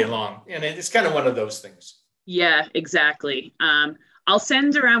do all day long? And it's kind of one of those things. Yeah, exactly. I'll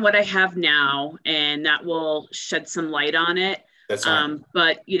send around what I have now, and that will shed some light on it. That's fine.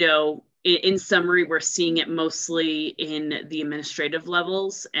 But, in summary, we're seeing it mostly in the administrative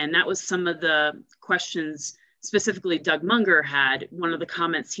levels. And that was some of the questions specifically Doug Munger had. One of the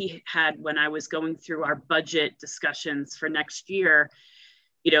comments he had when I was going through our budget discussions for next year,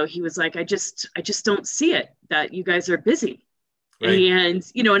 he was like, I just don't see it, that you guys are busy. Right. And,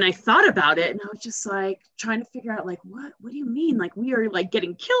 and I thought about it and I was just like trying to figure out like, what do you mean? Like we are like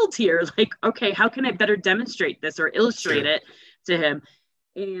getting killed here. Like, okay, how can I better demonstrate this or illustrate it to him?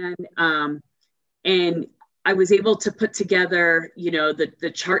 And I was able to put together,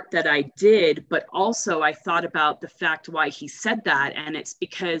 the chart that I did, but also I thought about the fact why he said that. And it's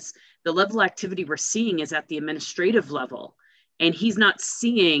because the level of activity we're seeing is at the administrative level. And he's not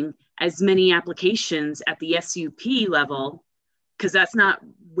seeing as many applications at the SUP level, because that's not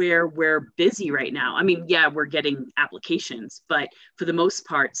where we're busy right now. I mean, yeah, we're getting applications, but for the most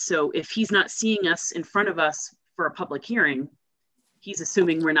part, so if he's not seeing us in front of us for a public hearing, he's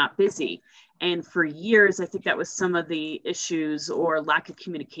assuming we're not busy. And for years, I think that was some of the issues or lack of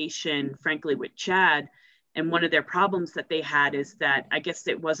communication, frankly, with Chad. And one of their problems that they had is that I guess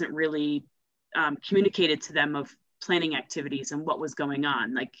it wasn't really communicated to them of planning activities and what was going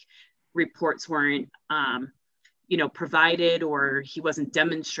on. Like reports weren't, provided, or he wasn't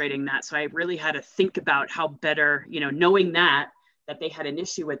demonstrating that. So I really had to think about how better, knowing that they had an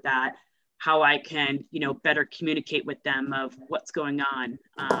issue with that, how I can, better communicate with them of what's going on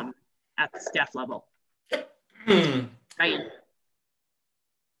at the staff level. Right.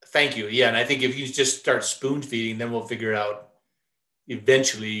 Thank you. Yeah, and I think if you just start spoon feeding, then we'll figure out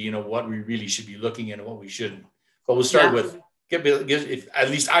eventually, what we really should be looking at and what we shouldn't. But we'll start with, at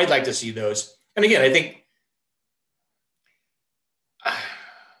least I'd like to see those. And again,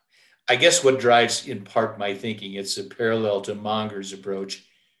 I guess what drives in part my thinking, it's a parallel to Monger's approach.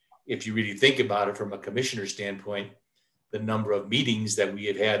 If you really think about it from a commissioner standpoint, the number of meetings that we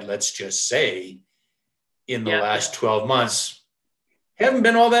have had, let's just say, in the Yeah. last 12 months. Haven't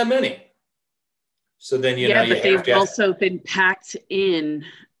been all that many. So then, you know, you but have they've to also been packed in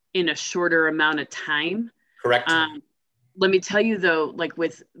a shorter amount of time. correct. Let me tell you though, like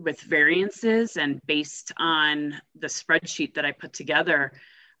with variances and based on the spreadsheet that I put together,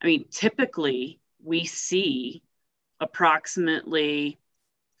 I mean, typically we see approximately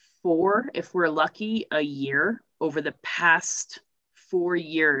 4, if we're lucky, a year. Over the past 4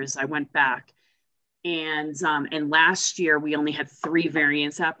 years, I went back, and last year we only had 3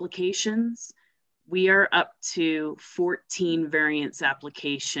 variance applications. We are up to 14 variance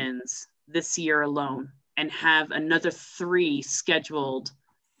applications this year alone, and have another 3 scheduled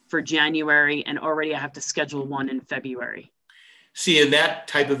for January, and already I have to schedule 1 in February. See, and that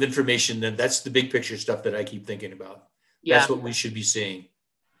type of information, then that's the big picture stuff that I keep thinking about. Yeah. That's what we should be seeing.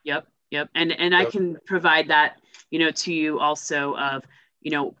 Yep. And I can provide that, you know, to you also of, you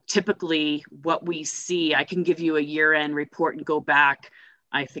know, typically what we see. I can give you a year-end report and go back.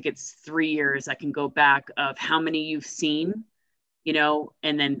 I think it's 3 years. I can go back of how many you've seen, you know,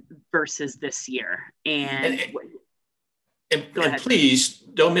 and then versus this year. And please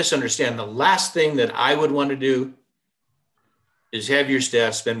don't misunderstand. The last thing that I would want to do is have your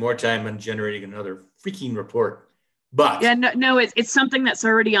staff spend more time on generating another freaking report. But yeah, no, it's something that's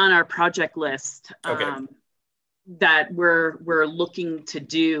already on our project list. Okay. That we're looking to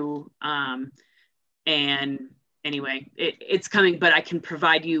do. And anyway, it's coming, but I can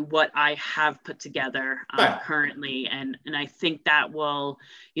provide you what I have put together currently, and I think that will,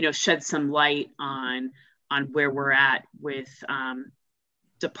 you know, shed some light on where we're at with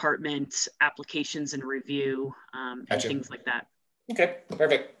department applications and review and things like that. Okay,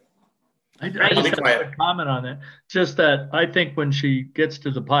 perfect. I just have a comment on that. Just that I think when she gets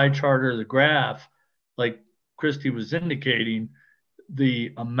to the pie chart or the graph, like Christy was indicating,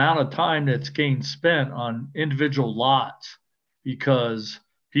 the amount of time that's getting spent on individual lots, because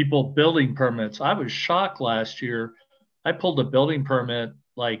people building permits. I was shocked last year. I pulled a building permit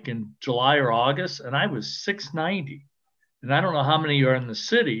like in July or August, and I was $690. And I don't know how many are in the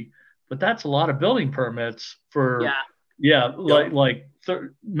city, but that's a lot of building permits for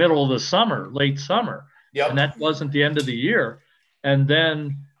middle of the summer, late summer. Yep. And that wasn't the end of the year. And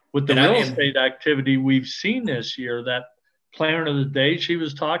then with the real estate activity we've seen this year, that plan of the day she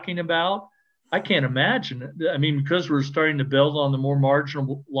was talking about, I can't imagine it. I mean, because we're starting to build on the more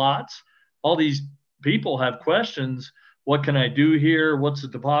marginal lots, all these people have questions. What can I do here? What's the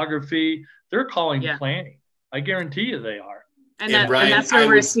topography? They're calling planning. I guarantee you they are. And that's where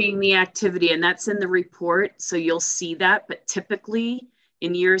we're seeing the activity, and that's in the report. So you'll see that. But typically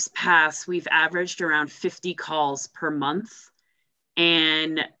in years past, we've averaged around 50 calls per month.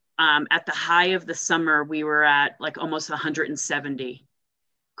 And at the high of the summer, we were at like almost 170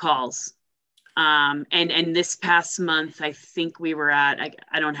 calls. And this past month, I think we were at,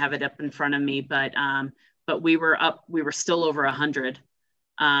 I don't have it up in front of me, but we were still over 100.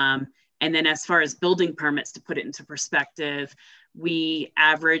 And then as far as building permits, to put it into perspective, we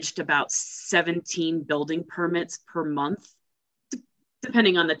averaged about 17 building permits per month,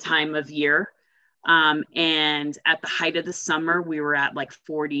 depending on the time of year. And at the height of the summer, we were at like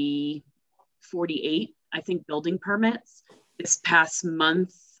 40, 48, I think, building permits. This past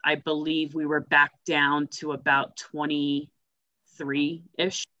month, I believe we were back down to about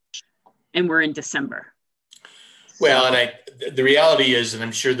 23-ish, and we're in December. Well, and the reality is, and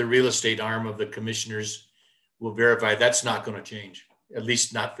I'm sure the real estate arm of the commissioners will verify, that's not going to change, at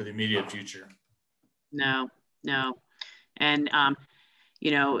least not for the immediate future. No. And,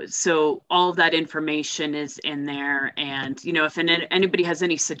 you know, so all of that information is in there. And, you know, if anybody has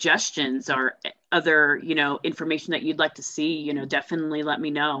any suggestions or other, you know, information that you'd like to see, you know, definitely let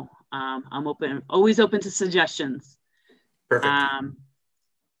me know. I'm always open to suggestions. Perfect.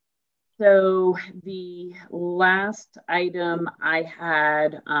 So the last item I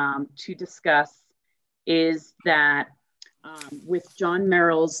had to discuss is that with John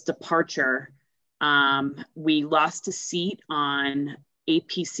Merrill's departure, we lost a seat on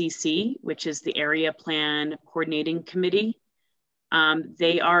APCC, which is the Area Plan Coordinating Committee.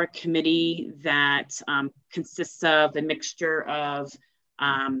 They are a committee that consists of a mixture of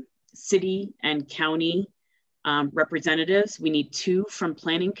city and county representatives. We need 2 from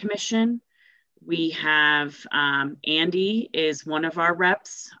Planning Commission. We have Andy is one of our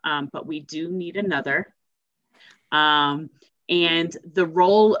reps, but we do need another. And the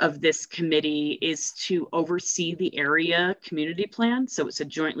role of this committee is to oversee the area community plan. So it's a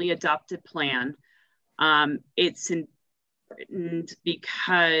jointly adopted plan. It's important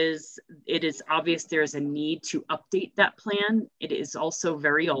because it is obvious there is a need to update that plan. It is also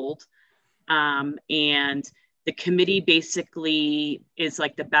very old. And the committee basically is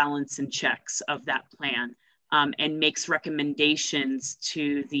like the balance and checks of that plan, and makes recommendations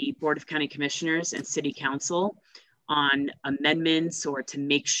to the Board of County Commissioners and City Council on amendments, or to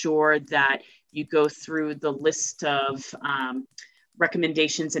make sure that you go through the list of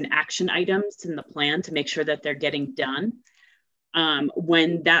recommendations and action items in the plan to make sure that they're getting done.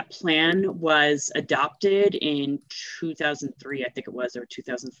 When that plan was adopted in 2003, I think it was, or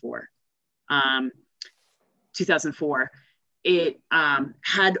 2004, 2004, it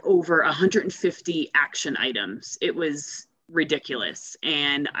had over 150 action items. It was ridiculous.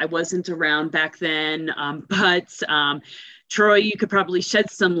 And I wasn't around back then, but Troy, you could probably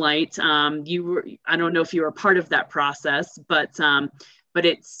shed some light. You were, I don't know if you were part of that process, but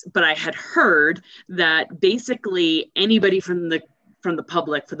I had heard that basically anybody from the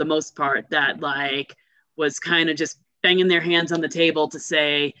public, for the most part, that like was kind of just banging their hands on the table to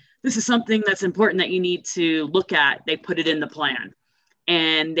say, this is something that's important that you need to look at, they put it in the plan.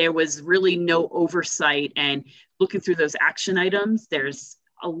 And there was really no oversight. And looking through those action items, there's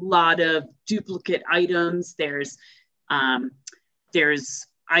a lot of duplicate items. There's action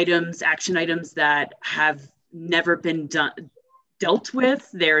items that have never been dealt with.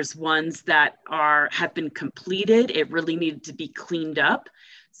 There's ones that have been completed. It really needed to be cleaned up.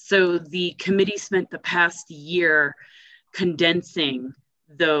 So the committee spent the past year condensing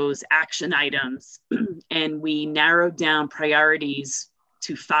those action items, and we narrowed down priorities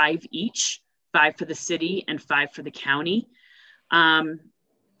to 5 each, 5 for the city and 5 for the county. And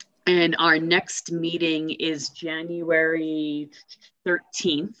our next meeting is January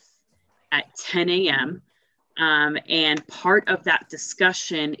 13th at 10 a.m. And part of that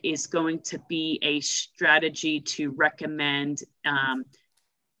discussion is going to be a strategy to recommend an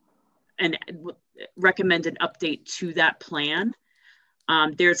update to that plan.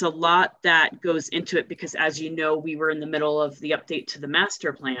 There's a lot that goes into it because, as you know, we were in the middle of the update to the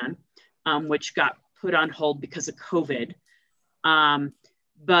master plan, which got put on hold because of COVID.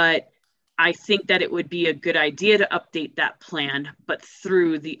 But I think that it would be a good idea to update that plan, but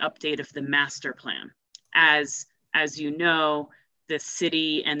through the update of the master plan. As you know, the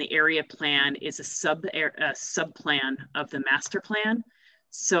city and the area plan is a sub plan of the master plan.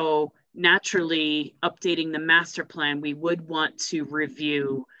 So naturally, updating the master plan, we would want to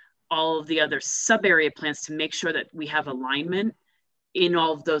review all of the other sub area plans to make sure that we have alignment in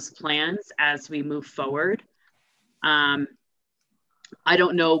all of those plans as we move forward. I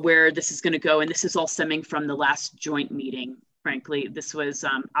don't know where this is going to go, and this is all stemming from the last joint meeting. Frankly, this was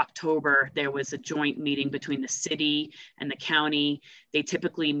October. There was a joint meeting between the city and the county. They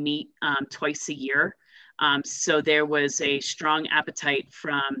typically meet twice a year. So there was a strong appetite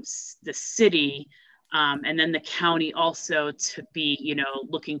from the city and then the county also to be,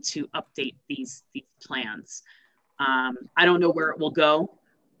 looking to update these plans. I don't know where it will go,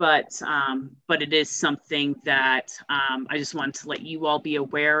 but it is something that I just wanted to let you all be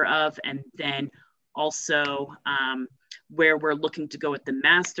aware of. And then also where we're looking to go with the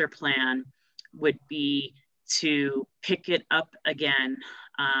master plan would be to pick it up again,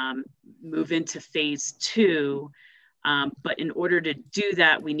 move into phase 2. But in order to do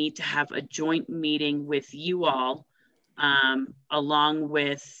that, we need to have a joint meeting with you all, along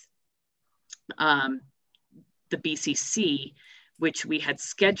with the BCC, which we had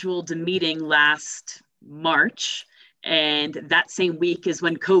scheduled a meeting last March. And that same week is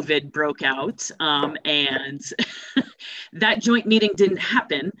when COVID broke out. And that joint meeting didn't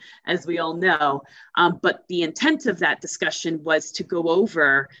happen, as we all know. But the intent of that discussion was to go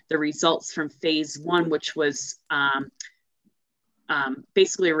over the results from phase 1, which was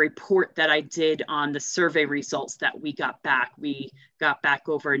basically a report that I did on the survey results that we got back. We got back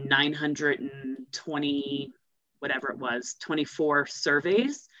over 920, whatever it was, 24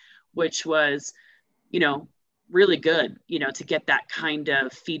 surveys, which was, really good, to get that kind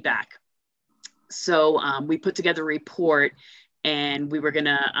of feedback. So we put together a report, and we were going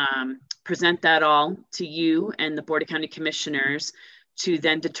to present that all to you and the Board of County Commissioners to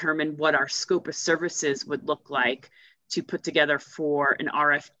then determine what our scope of services would look like to put together for an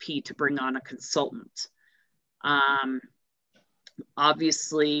RFP to bring on a consultant.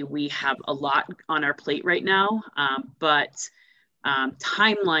 Obviously, we have a lot on our plate right now, but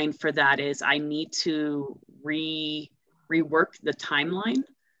timeline for that is I need to rework the timeline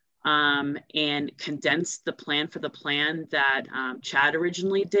and condense the plan for the plan that Chad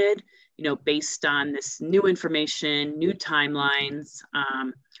originally did, based on this new information, new timelines,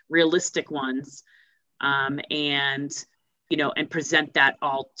 realistic ones, and present that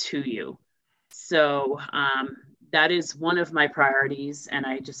all to you. So that is one of my priorities, and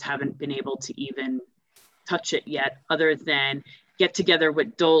I just haven't been able to even touch it yet, other than get together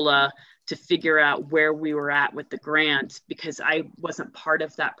with DOLA to figure out where we were at with the grant, because I wasn't part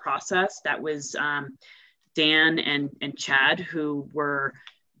of that process. That was Dan and Chad who were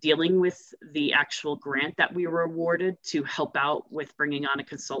dealing with the actual grant that we were awarded to help out with bringing on a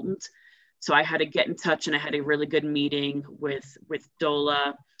consultant. So I had to get in touch, and I had a really good meeting with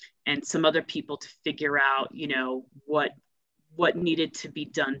DOLA and some other people to figure out, you know, what needed to be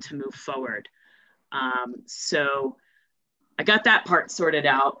done to move forward. So I got that part sorted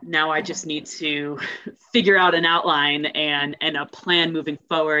out. Now I just need to figure out an outline and a plan moving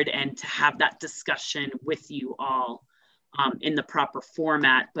forward, and to have that discussion with you all in the proper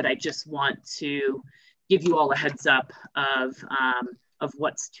format. But I just want to give you all a heads up of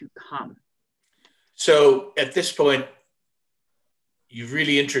what's to come. So at this point, you've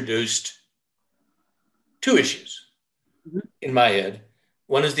really introduced two issues in my head.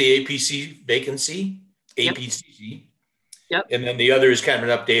 One is the APC vacancy, APCC. Yep. And then the other is kind of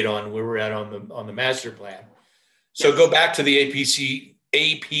an update on where we're at on the master plan. So go back to the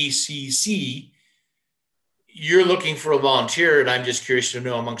APCC. You're looking for a volunteer, and I'm just curious to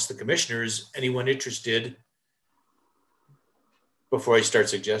know amongst the commissioners, anyone interested before I start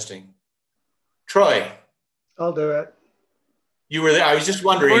suggesting. Troy. I'll do it. You were there. I was just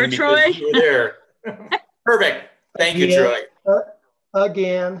wondering because Troy. you were there. Perfect. Thank you, Troy.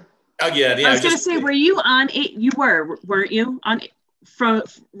 Again. Again, yeah. I was going to say, were you on it? You weren't you on from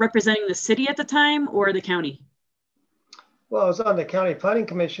representing the city at the time or the county? Well, I was on the county planning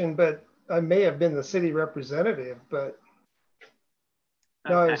commission, but I may have been the city representative, but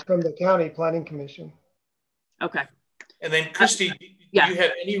no, I was from the county planning commission. Okay. And then Christy, do yeah. you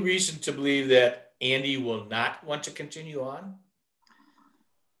have any reason to believe that Andy will not want to continue on?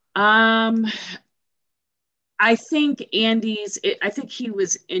 I think I think he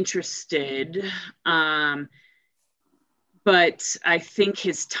was interested, but I think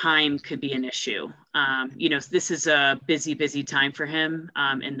his time could be an issue. You know, this is a busy time for him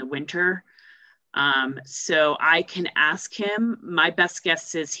in the winter. So I can ask him. My best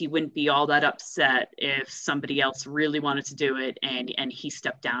guess is he wouldn't be all that upset if somebody else really wanted to do it and he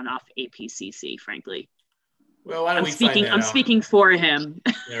stepped down off APCC, frankly. Well, why don't we find that out? I'm speaking for him.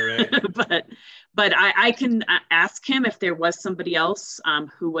 Yeah, right. But I can ask him if there was somebody else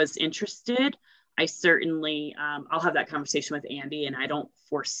who was interested. I certainly, I'll have that conversation with Andy, and I don't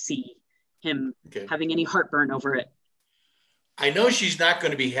foresee him having any heartburn over it. I know she's not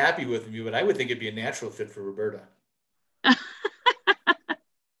going to be happy with me, but I would think it'd be a natural fit for Roberta.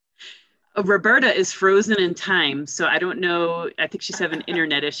 Roberta is frozen in time, so I don't know. I think she's having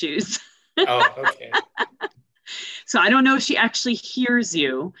internet issues. Oh, okay. So I don't know if she actually hears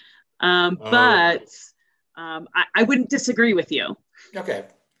you, but I wouldn't disagree with you. Okay.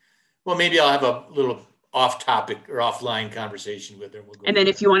 Well, maybe I'll have a little off-topic or offline conversation with her. And then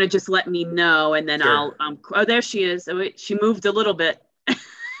if you want to just let me know, and then sure. I'll, oh, there she is. Oh, wait, she moved a little bit.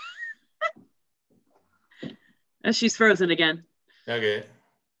 She's frozen again. Okay.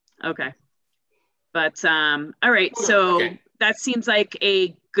 Okay. But, all right. So that seems like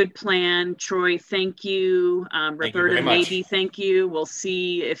a good plan. Troy, thank you. Roberta, maybe thank you. We'll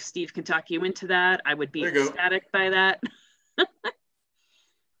see if Steve can talk you into that. I would be ecstatic by that.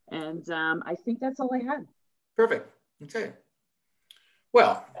 And I think that's all I had. Perfect. Okay.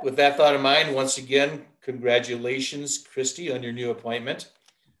 Well, with that thought in mind, once again, congratulations, Christy, on your new appointment.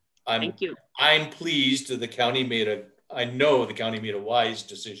 Thank you. I'm pleased that I know the county made a wise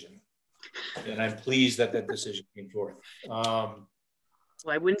decision, and I'm pleased that that decision came forth. Well,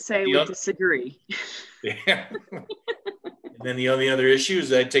 I wouldn't say I would disagree. Yeah. And then the only other issue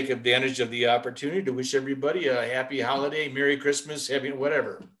is I take advantage of the opportunity to wish everybody a happy holiday, Merry Christmas, happy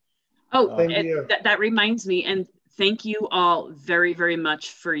whatever. Oh, that reminds me, and thank you all very, very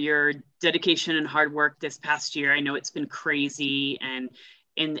much for your dedication and hard work this past year. I know it's been crazy and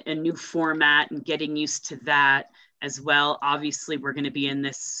in a new format and getting used to that as well. Obviously, we're going to be in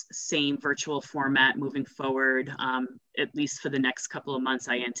this same virtual format moving forward, at least for the next couple of months,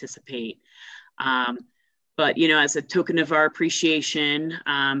 I anticipate. But, you know, as a token of our appreciation,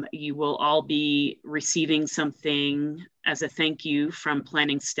 you will all be receiving something as a thank you from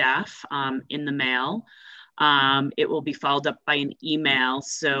planning staff in the mail. It will be followed up by an email.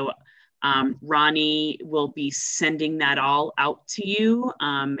 So Ronnie will be sending that all out to you.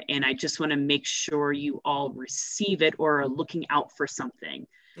 And I just want to make sure you all receive it or are looking out for something.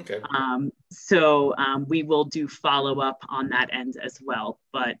 Okay. So we will do follow up on that end as well.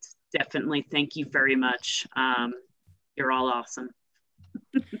 But definitely thank you very much. You're all awesome.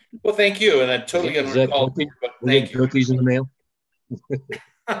 Well, thank you. And I'm totally Is going to that recall, cookie? but We thank get you. cookies in the mail?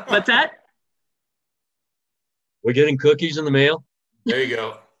 What's that? We're getting cookies in the mail? There you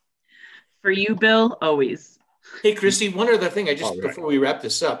go. For you, Bill, always. Hey, Christy, one other thing, All right. before we wrap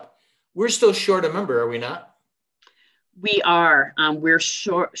this up, we're still short a member, are we not? We are. We're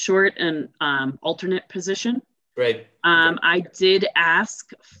short an alternate position. Right. I did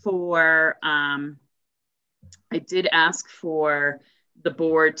ask for the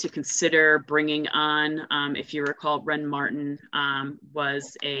board to consider bringing on, if you recall, Ren Martin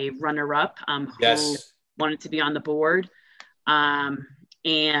was a runner-up who Yes. wanted to be on the board.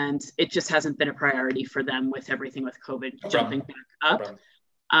 And it just hasn't been a priority for them with everything with COVID jumping back up.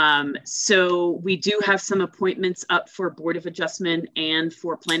 So we do have some appointments up for Board of Adjustment and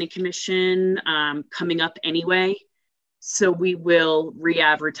for Planning Commission coming up anyway. So we will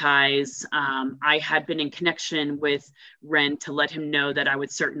re-advertise. I had been in connection with Ren to let him know that I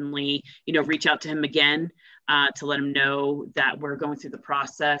would certainly, reach out to him again to let him know that we're going through the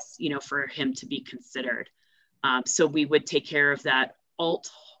process, for him to be considered. So we would take care of that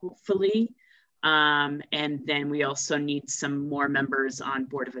alt, hopefully. And then we also need some more members on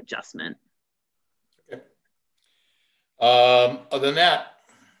Board of Adjustment. Okay. Other than that,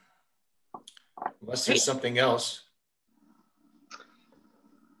 unless there's something else.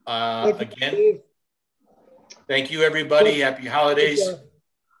 Again, thank you, everybody. Happy holidays.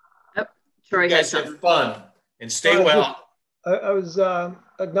 Yep. Troy you guys has something. have fun and stay well. I was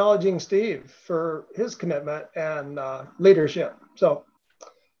acknowledging Steve for his commitment and leadership. So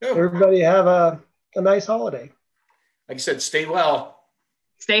everybody have a nice holiday. Like I said, stay well.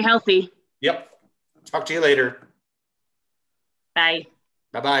 Stay healthy. Yep. Talk to you later. Bye.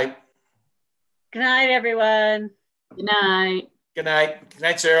 Bye-bye. Good night, everyone. Good night. Good night. Good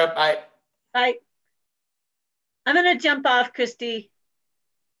night, Sarah. Bye. Bye. I'm going to jump off, Christy.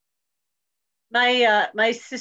 My sister